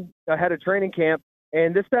again ahead of training camp.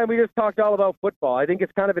 And this time we just talked all about football. I think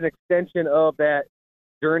it's kind of an extension of that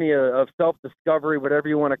journey of self-discovery, whatever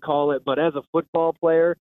you want to call it. But as a football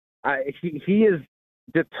player, he is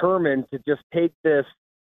determined to just take this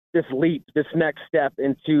leap, this next step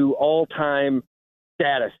into all-time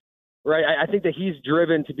status, right? I think that he's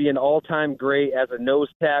driven to be an all-time great as a nose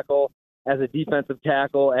tackle, as a defensive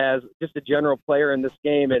tackle, as just a general player in this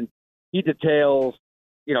game. And he details,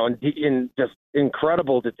 in just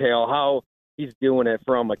incredible detail how he's doing it,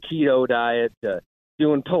 from a keto diet to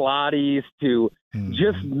doing Pilates to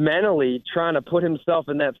just mentally trying to put himself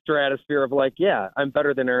in that stratosphere of like, yeah, I'm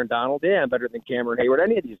better than Aaron Donald. Yeah, I'm better than Cameron Hayward,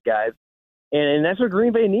 any of these guys. And that's what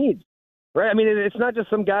Green Bay needs, right? I mean, it's not just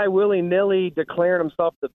some guy willy-nilly declaring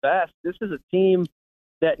himself the best. This is a team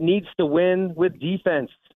that needs to win with defense.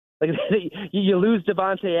 Like, you lose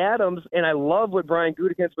Devontae Adams, and I love what Brian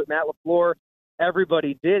Gutekunst, with Matt LaFleur,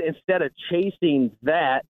 everybody did. Instead of chasing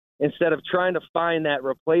that, instead of trying to find that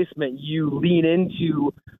replacement, you lean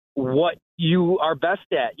into what you are best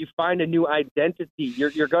at. You find a new identity.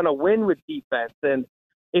 You're going to win with defense. And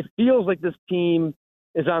it feels like this team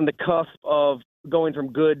is on the cusp of going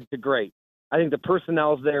from good to great. I think the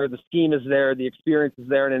personnel's there, the scheme is there, the experience is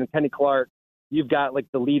there. And in Kenny Clark, you've got like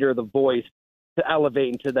the leader, the voice to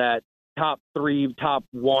elevate into that top 3, top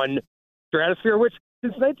 1 stratosphere, which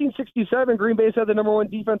since 1967, Green Bay's had the number 1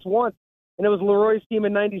 defense once. And it was Leroy's team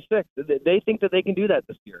in 96. They think that they can do that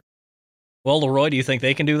this year. Well, Leroy, do you think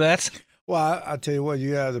they can do that? Well, I'll tell you what,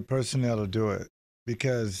 you have the personnel to do it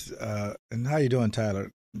because, and how you doing, Tyler?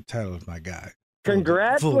 Tyler's my guy.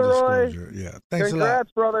 Congrats, full Leroy. Disclosure. Yeah. Thanks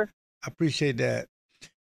Congrats, a lot. brother. I appreciate that.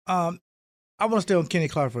 I want to stay on Kenny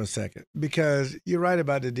Clark for a second because you're right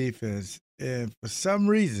about the defense. And for some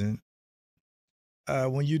reason,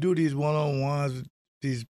 when you do these one-on-ones,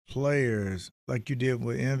 these players like you did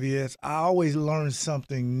with MVS, I always learn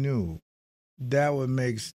something new. That what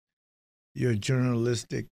makes your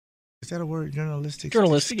journalistic, is that a word? Journalistic,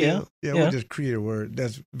 yeah. Yeah, we'll just create a word.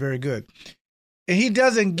 That's very good. And he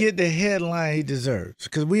doesn't get the headline he deserves.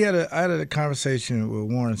 Because I had a conversation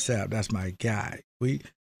with Warren Sapp. That's my guy.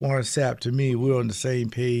 Warren Sapp, to me, we're on the same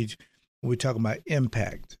page when we're talking about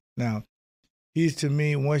impact. Now, he's, to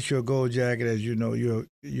me, once you're a Gold Jacket, as you know,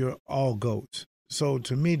 you're all GOATs. So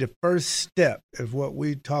to me, the first step is what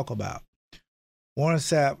we talk about. Warren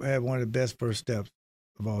Sapp had one of the best first steps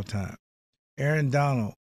of all time. Aaron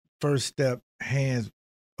Donald, first step hands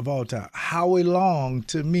of all time. Howie Long,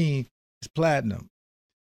 to me, is platinum.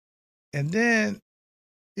 And then,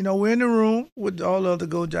 we're in the room with all the other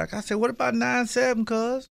Gold Jackets. I said, what about 97,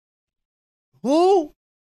 cuz? Who?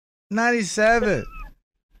 97.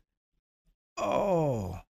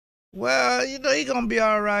 Oh, well, he's going to be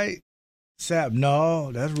all right. Sapp,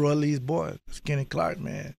 no, that's Roy Lee's boy. That's Kenny Clark,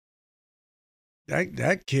 man.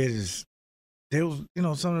 That kid is, some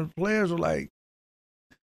of the players were like,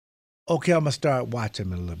 okay, I'm going to start watching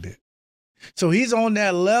him a little bit. So he's on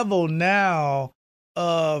that level now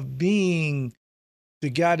of being the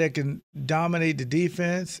guy that can dominate the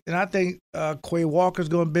defense. And I think Quay Walker's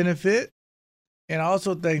going to benefit. And I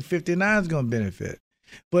also think 59 is going to benefit.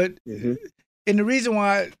 But and the reason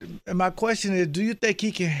why, and my question is, do you think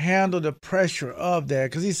he can handle the pressure of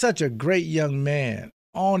that? Because he's such a great young man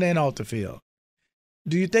on and off the field.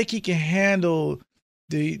 Do you think he can handle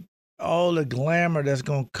all the glamour that's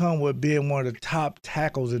going to come with being one of the top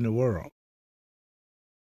tackles in the world?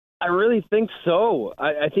 I really think so.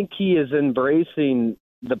 I think he is embracing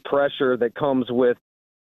the pressure that comes with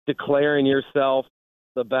declaring yourself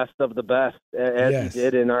the best of the best, as he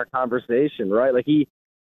did in our conversation, right? Like he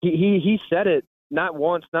said it not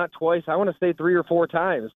once, not twice. I want to say 3 or 4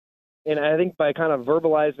 times. And I think by kind of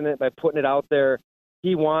verbalizing it, by putting it out there,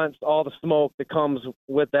 he wants all the smoke that comes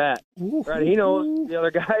with that. Right? He knows the other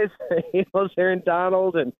guys. He knows Aaron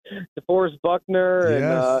Donald and DeForest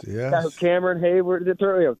Buckner and Cameron Hayward.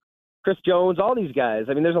 Chris Jones, all these guys.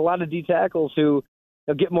 I mean, there's a lot of D tackles who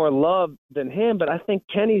get more love than him, but I think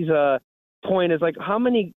Kenny's point is like how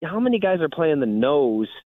many guys are playing the nose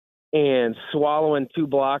and swallowing 2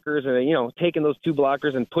 blockers and taking those 2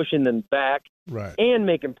 blockers and pushing them back, right, and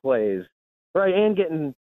making plays, right, and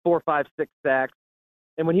getting 4, 5, 6 sacks.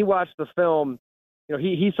 And when he watched the film,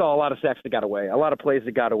 he saw a lot of sacks that got away, a lot of plays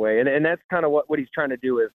that got away, and that's kind of what he's trying to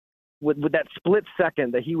do is with that split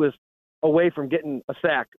second that he was away from getting a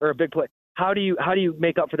sack or a big play. How do you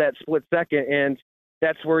make up for that split second? And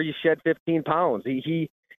that's where you shed 15 pounds. He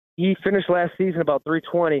finished last season about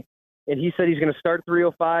 320, and he said he's going to start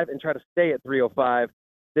 305 and try to stay at 305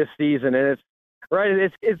 this season. And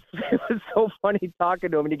it was so funny talking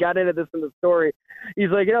to him. And he got into this in the story. He's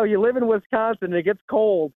like, you live in Wisconsin and it gets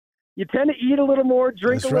cold. You tend to eat a little more,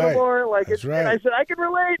 drink That's a little right. more. That's right. And I said, I can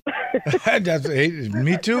relate.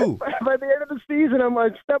 Me too. By the end of the season, I'm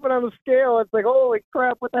like stepping on the scale. It's like, holy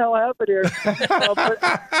crap, what the hell happened here?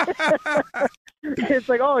 It's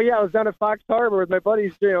like, oh yeah, I was down at Fox Harbor with my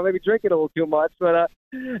buddies, maybe drinking a little too much. But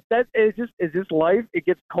that is just life. It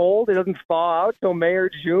gets cold. It doesn't thaw out till May or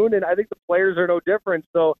June, and I think the players are no different.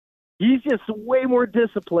 So he's just way more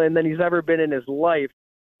disciplined than he's ever been in his life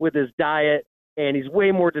with his diet. And he's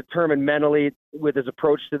way more determined mentally with his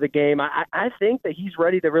approach to the game. I think that he's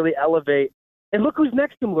ready to really elevate. And look who's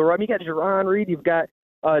next to him, Leroy. I mean, you got Jerron Reed. You've got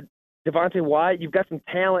Devontae Wyatt. You've got some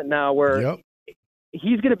talent now where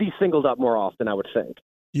he's going to be singled up more often, I would think.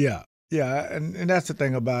 Yeah, and that's the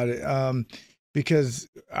thing about it. Because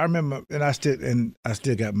I remember, and I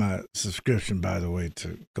still got my subscription, by the way,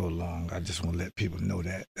 to Go Long. I just want to let people know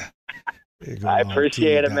that. I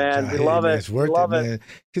appreciate it, man. We love it. It's worth it, man.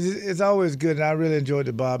 Because it's always good, and I really enjoyed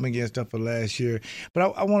the Bob McGinn stuff for last year.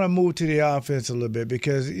 But I want to move to the offense a little bit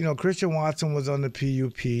because, Christian Watson was on the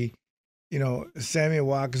PUP. Sammy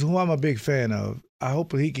Watkins, who I'm a big fan of. I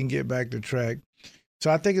hope he can get back to track. So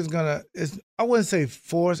I think I wouldn't say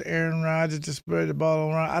force Aaron Rodgers to spread the ball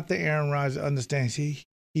around. I think Aaron Rodgers understands he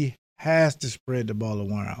has to spread the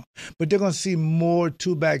ball around. But they're going to see more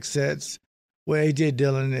 2-back sets with A.J.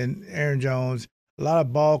 Dillon and Aaron Jones, a lot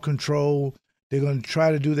of ball control. They're going to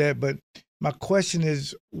try to do that. But my question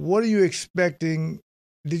is, what are you expecting?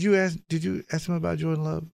 Did you ask him about Jordan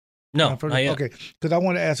Love? No, not yet. Okay, because I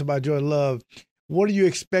want to ask about Jordan Love. What are you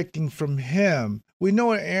expecting from him? We know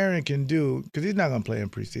what Aaron can do because he's not going to play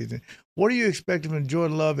in preseason. What are you expecting from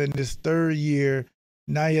Jordan Love in this third year?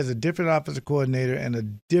 Now he has a different offensive coordinator and a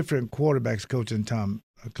different quarterbacks coach than Tom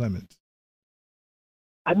Clements.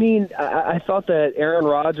 I mean, I thought that Aaron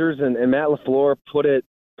Rodgers and Matt LaFleur put it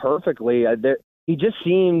perfectly. He just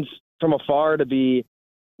seems from afar to be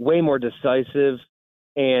way more decisive,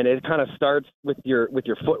 and it kind of starts with your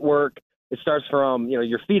footwork. It starts from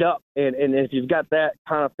your feet up, and if you've got that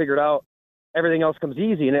kind of figured out, everything else comes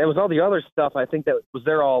easy. And it was all the other stuff I think that was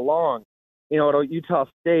there all along. At Utah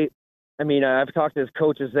State, I mean, I've talked to his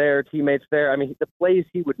coaches there, teammates there. I mean, the plays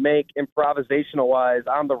he would make improvisational-wise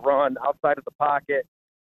on the run, outside of the pocket,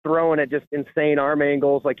 throwing at just insane arm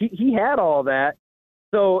angles. Like he had all that.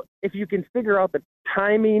 So if you can figure out the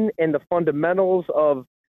timing and the fundamentals of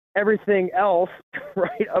everything else,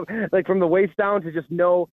 right? Like from the waist down to just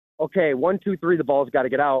know, okay, 1, 2, 3, the ball's got to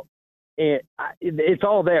get out. And it's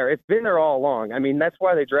all there. It's been there all along. I mean, that's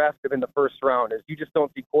why they drafted him in the first round is you just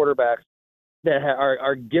don't see quarterbacks that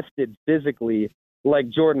are gifted physically like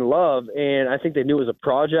Jordan Love. And I think they knew it was a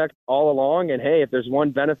project all along. And hey, if there's one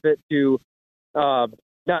benefit to,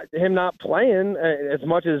 not playing as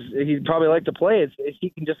much as he'd probably like to play, is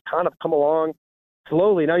he can just kind of come along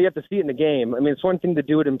slowly. Now you have to see it in the game. I mean, it's one thing to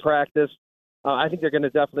do it in practice. I think they're going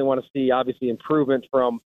to definitely want to see, obviously, improvement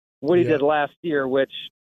from what he did last year, which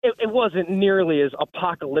it wasn't nearly as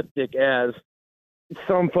apocalyptic as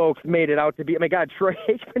some folks made it out to be. I mean, God, Troy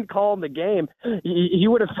Aikman calling the game. You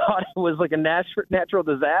would have thought it was like a natural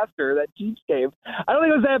disaster, that Chiefs game. I don't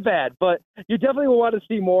think it was that bad, but you definitely will want to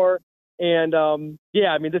see more. And I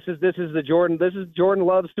mean, this is Jordan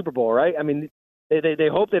Love's Super Bowl, right? I mean, they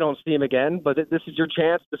hope they don't see him again, but this is your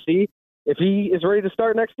chance to see if he is ready to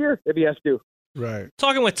start next year, if he has to. Right.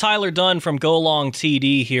 Talking with Tyler Dunn from Go Long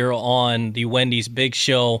TD here on the Wendy's Big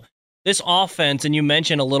Show. This offense, and you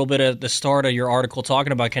mentioned a little bit at the start of your article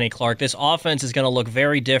talking about Kenny Clark, this offense is going to look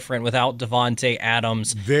very different without Devontae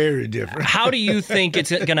Adams. Very different. How do you think it's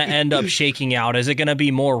going to end up shaking out? Is it going to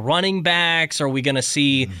be more running backs? Are we going to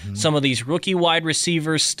see some of these rookie wide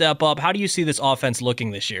receivers step up? How do you see this offense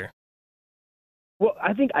looking this year? Well,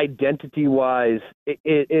 I think identity-wise, it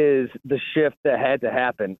is the shift that had to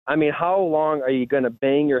happen. I mean, how long are you going to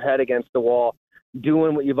bang your head against the wall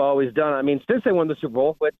doing what you've always done? I mean, since they won the Super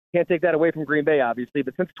Bowl, but can't take that away from Green Bay, obviously,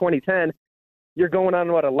 but since 2010, you're going on,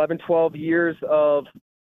 11, 12 years of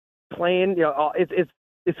playing.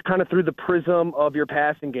 It's kind of through the prism of your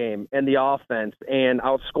passing game and the offense and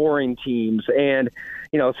outscoring teams. And,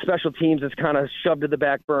 special teams is kind of shoved to the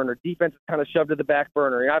back burner. Defense is kind of shoved to the back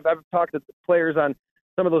burner. And I've talked to players on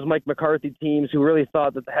some of those Mike McCarthy teams who really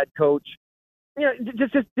thought that the head coach,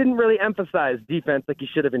 just didn't really emphasize defense like he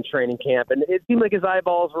should have in training camp. And it seemed like his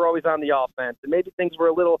eyeballs were always on the offense. And maybe things were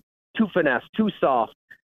a little too finesse, too soft.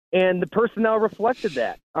 And the personnel reflected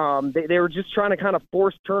that. They were just trying to kind of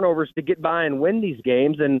force turnovers to get by and win these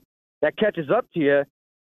games, and that catches up to you.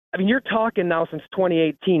 I mean, you're talking now since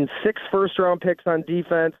 2018, 6 first-round picks on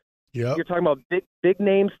defense. Yep. You're talking about big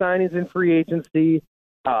name signings in free agency,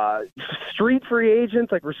 street free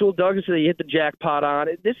agents like Rasul Douglas that you hit the jackpot on.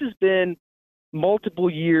 This has been multiple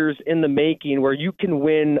years in the making where you can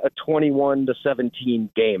win a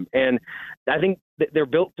 21-17 game. And I think they're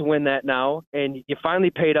built to win that now. And you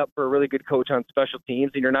finally paid up for a really good coach on special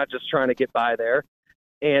teams, and you're not just trying to get by there.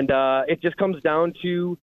 And it just comes down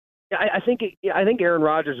to, I think Aaron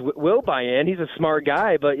Rodgers will buy in. He's a smart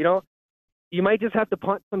guy, but you might just have to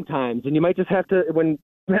punt sometimes, and you might just have to, when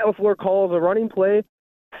Matt LaFleur calls a running play,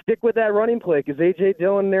 stick with that running play, because A.J.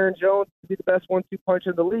 Dillon and Aaron Jones could be the best 1-2 punch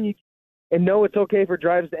in the league. And know it's okay for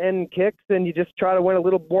drives to end and kicks, and you just try to win a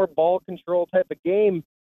little more ball control type of game.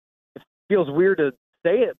 It feels weird to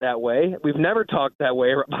say it that way. We've never talked that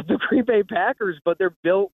way about the Green Bay Packers, but they're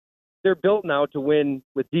built now to win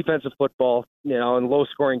with defensive football, and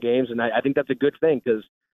low-scoring games, and I think that's a good thing because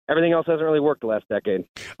everything else hasn't really worked the last decade.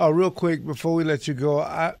 Oh, real quick before we let you go,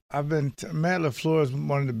 Matt LaFleur is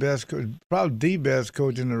one of the best, probably the best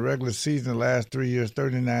coach in the regular season the last 3 years,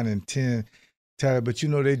 39-10. Tyler, but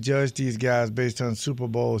they judge these guys based on Super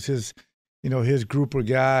Bowls. His group of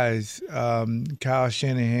guys, Kyle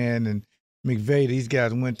Shanahan and McVay, these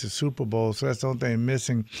guys went to Super Bowl, so that's the only thing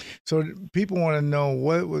missing. So people want to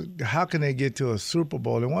know how can they get to a Super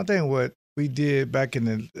Bowl? And one thing what we did back in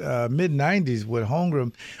the mid-'90s with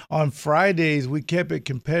Holmgren, on Fridays we kept it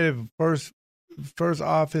competitive, first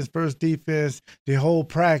offense, first defense, the whole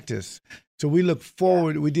practice. So we look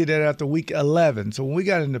forward. We did that after week 11. So when we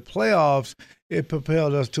got into playoffs, it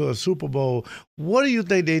propelled us to a Super Bowl. What do you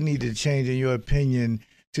think they need to change, in your opinion,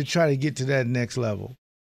 to try to get to that next level?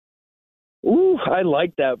 Ooh, I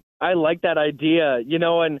like that. I like that idea.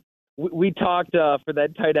 And we talked for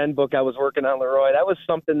that tight end book I was working on, Leroy. That was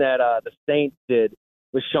something that the Saints did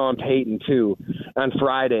with Sean Payton, too, on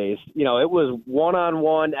Fridays. It was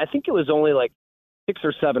one-on-one. I think it was only like 6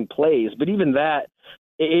 or 7 plays, but even that,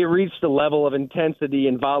 it reached a level of intensity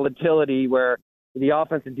and volatility where the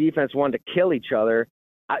offense and defense wanted to kill each other.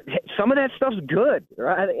 Some of that stuff's good,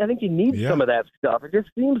 right? I think you need some of that stuff. It just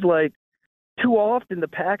seems like too often the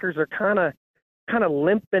Packers are kind of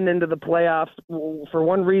limping into the playoffs for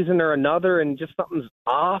one reason or another, and just something's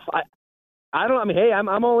off. I don't know. I mean, hey,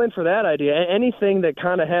 I'm all in for that idea. Anything that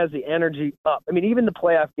kind of has the energy up. I mean, even the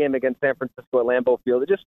playoff game against San Francisco at Lambeau Field,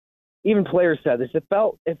 even players said this. It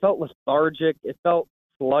felt lethargic. It felt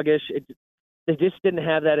sluggish. They just didn't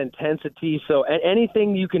have that intensity. So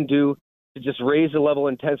anything you can do to just raise the level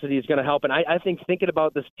of intensity is going to help. And I think thinking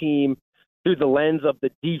about this team through the lens of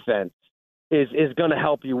the defense is going to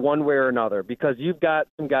help you one way or another, because you've got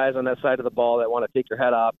some guys on that side of the ball that want to take your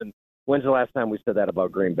head off. And when's the last time we said that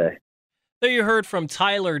about Green Bay? There you heard from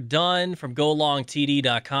Tyler Dunne from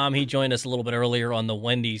GoLongTD.com. He joined us a little bit earlier on the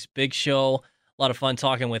Wendy's Big Show. A lot of fun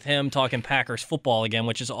talking with him, talking Packers football again,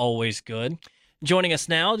 which is always good. Joining us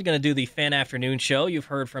now, he's going to do the Fan Afternoon Show. You've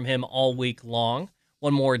heard from him all week long.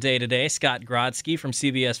 One more day today, Scott Grodsky from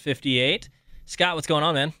CBS 58. Scott, what's going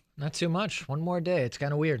on, man? Not too much. One more day. It's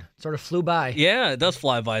kind of weird. It sort of flew by. Yeah, it does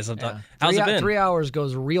fly by sometimes. Yeah. How's it been? 3 hours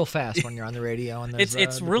goes real fast when you're on the radio. And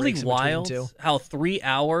it's really wild how 3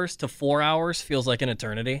 hours to 4 hours feels like an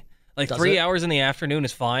eternity. Like does 3 hours in the afternoon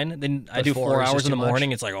is fine. Then I do 4 hours in the morning.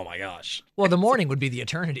 Much. It's like, oh my gosh. Well, the morning would be the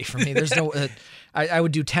eternity for me. There's no. I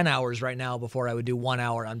would do 10 hours right now before I would do 1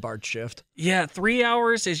 hour on Bart's shift. Yeah, 3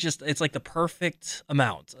 hours is it's like the perfect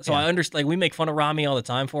amount. So I understand. Like we make fun of Rami all the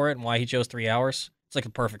time for it and why he chose 3 hours. It's like the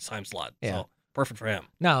perfect time slot. Yeah. So perfect for him.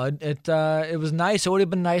 No, it was nice. It would have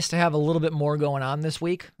been nice to have a little bit more going on this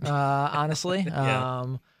week. Honestly. Yeah.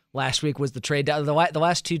 Last week was the trade. The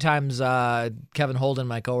last 2 times Kevin Holden,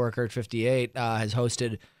 my coworker at 58, has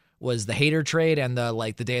hosted was the Hader trade and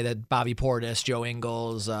the day that Bobby Portis, Joe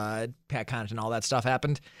Ingles, Pat Connaughton, all that stuff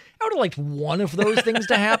happened. I would have liked one of those things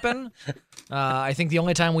to happen. I think the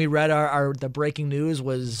only time we read the breaking news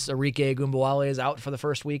was Enrique Ogunbowale is out for the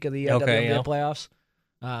first week of the WNBA playoffs.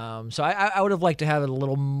 So I would have liked to have a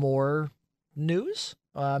little more news,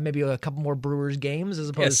 maybe a couple more Brewers games as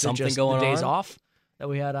opposed to just the days off. that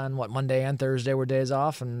we had on Monday and Thursday were days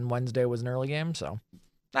off, and Wednesday was an early game. So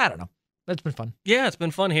I don't know. It's been fun. Yeah, it's been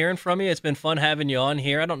fun hearing from you. It's been fun having you on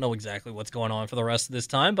here. I don't know exactly what's going on for the rest of this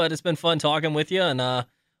time, but it's been fun talking with you. And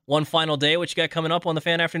one final day, what you got coming up on the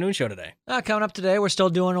Fan Afternoon Show today? Coming up today, we're still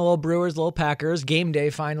doing a little Brewers, a little Packers. Game day,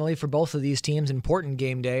 finally, for both of these teams. Important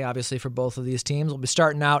game day, obviously, for both of these teams. We'll be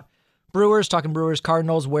starting out Brewers, talking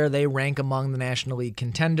Brewers-Cardinals, where they rank among the National League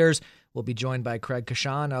contenders. We'll be joined by Craig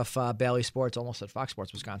Kashan of Bally Sports, almost at Fox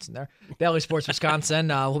Sports Wisconsin there. Bally Sports Wisconsin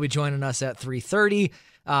will be joining us at 3:30.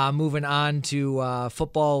 Moving on to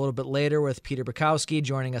football a little bit later with Peter Bukowski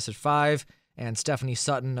joining us at 5, and Stephanie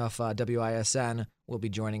Sutton of WISN will be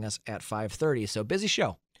joining us at 5:30. So busy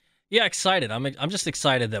show. Yeah, excited. I'm just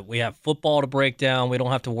excited that we have football to break down. We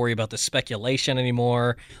don't have to worry about the speculation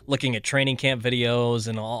anymore, looking at training camp videos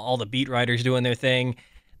and all the beat writers doing their thing.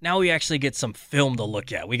 Now we actually get some film to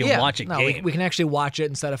look at. We can watch a game. We can actually watch it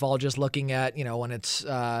instead of all just looking at, when it's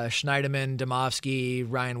Schneiderman, Domofsky,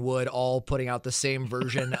 Ryan Wood all putting out the same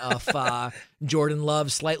version of Jordan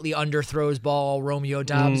Love slightly underthrows ball. Romeo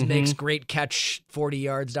Dobbs makes great catch 40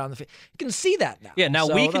 yards down the field. You can see that now. Yeah, now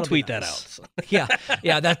so we can tweet that out. So. Yeah,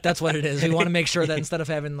 that's what it is. We want to make sure that instead of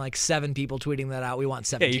having like 7 people tweeting that out, we want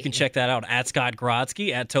 17. Yeah, you can check that out at Scott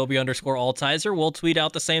Grodzki, at Toby_Altizer. We'll tweet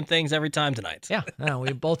out the same things every time tonight. Yeah,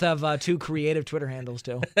 we both have 2 creative Twitter handles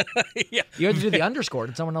too. Yeah. You had to do the underscore.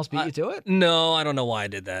 Did someone else beat you to it? No, I don't know why I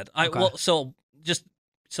did that. Okay. There's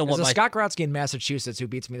a Scott Grodzki in Massachusetts who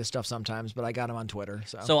beats me to stuff sometimes, but I got him on Twitter.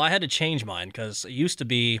 So I had to change mine because it used to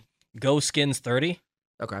be Go Skins 30.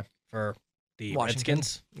 Okay. For the Washington.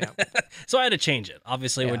 Redskins. Yeah. So I had to change it.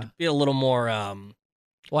 Obviously, it would be a little more Well,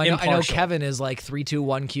 I know impartial. Kevin is like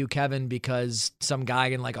 321Q Kevin because some guy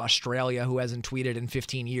in like Australia who hasn't tweeted in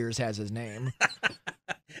 15 years has his name.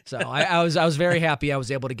 So I was very happy I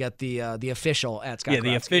was able to get the official at Scott. Yeah,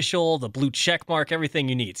 the official, the blue check mark, everything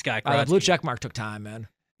you need. Scott Grodzki. The blue check mark took time, man.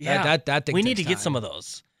 Yeah, that thing. We need to takes get time. some of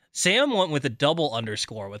those. Sam went with a double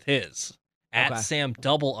underscore with his at Sam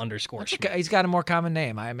double underscore. Okay. He's got a more common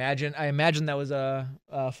name. I imagine that was a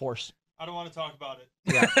force. I don't want to talk about it.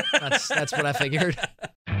 Yeah, that's what I figured.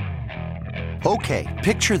 Okay,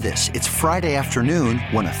 picture this. It's Friday afternoon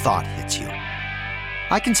when a thought hits you.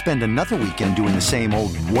 I can spend another weekend doing the same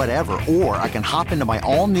old whatever, or I can hop into my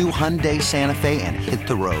all-new Hyundai Santa Fe and hit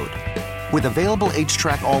the road. With available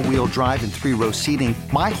H-Track all-wheel drive and 3-row seating,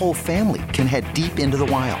 my whole family can head deep into the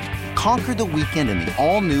wild. Conquer the weekend in the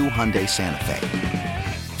all-new Hyundai Santa Fe.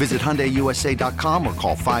 Visit HyundaiUSA.com or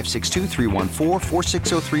call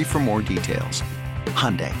 562-314-4603 for more details.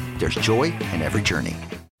 Hyundai, there's joy in every journey.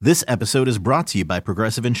 This episode is brought to you by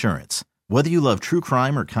Progressive Insurance. Whether you love true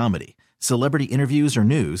crime or comedy, celebrity interviews or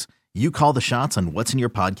news, you call the shots on what's in your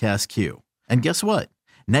podcast queue. And guess what?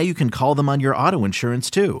 Now you can call them on your auto insurance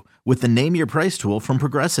too with the Name Your Price tool from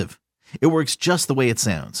Progressive. It works just the way it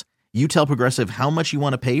sounds. You tell Progressive how much you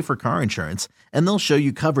want to pay for car insurance, and they'll show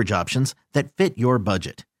you coverage options that fit your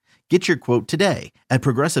budget. Get your quote today at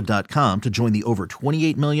Progressive.com to join the over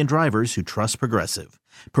 28 million drivers who trust Progressive.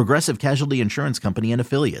 Progressive Casualty Insurance Company and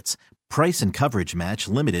Affiliates. Price and coverage match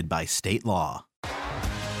limited by state law.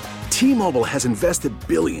 T-Mobile has invested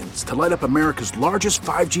billions to light up America's largest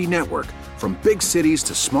 5G network, from big cities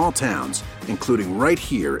to small towns, including right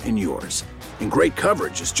here in yours. And great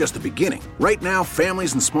coverage is just the beginning. Right now,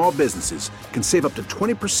 families and small businesses can save up to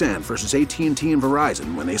 20% versus AT&T and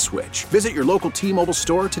Verizon when they switch. Visit your local T-Mobile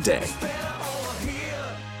store today.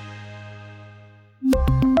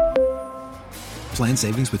 Plan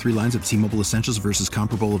savings with 3 lines of T-Mobile Essentials versus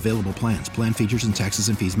comparable available plans. Plan features and taxes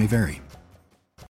and fees may vary.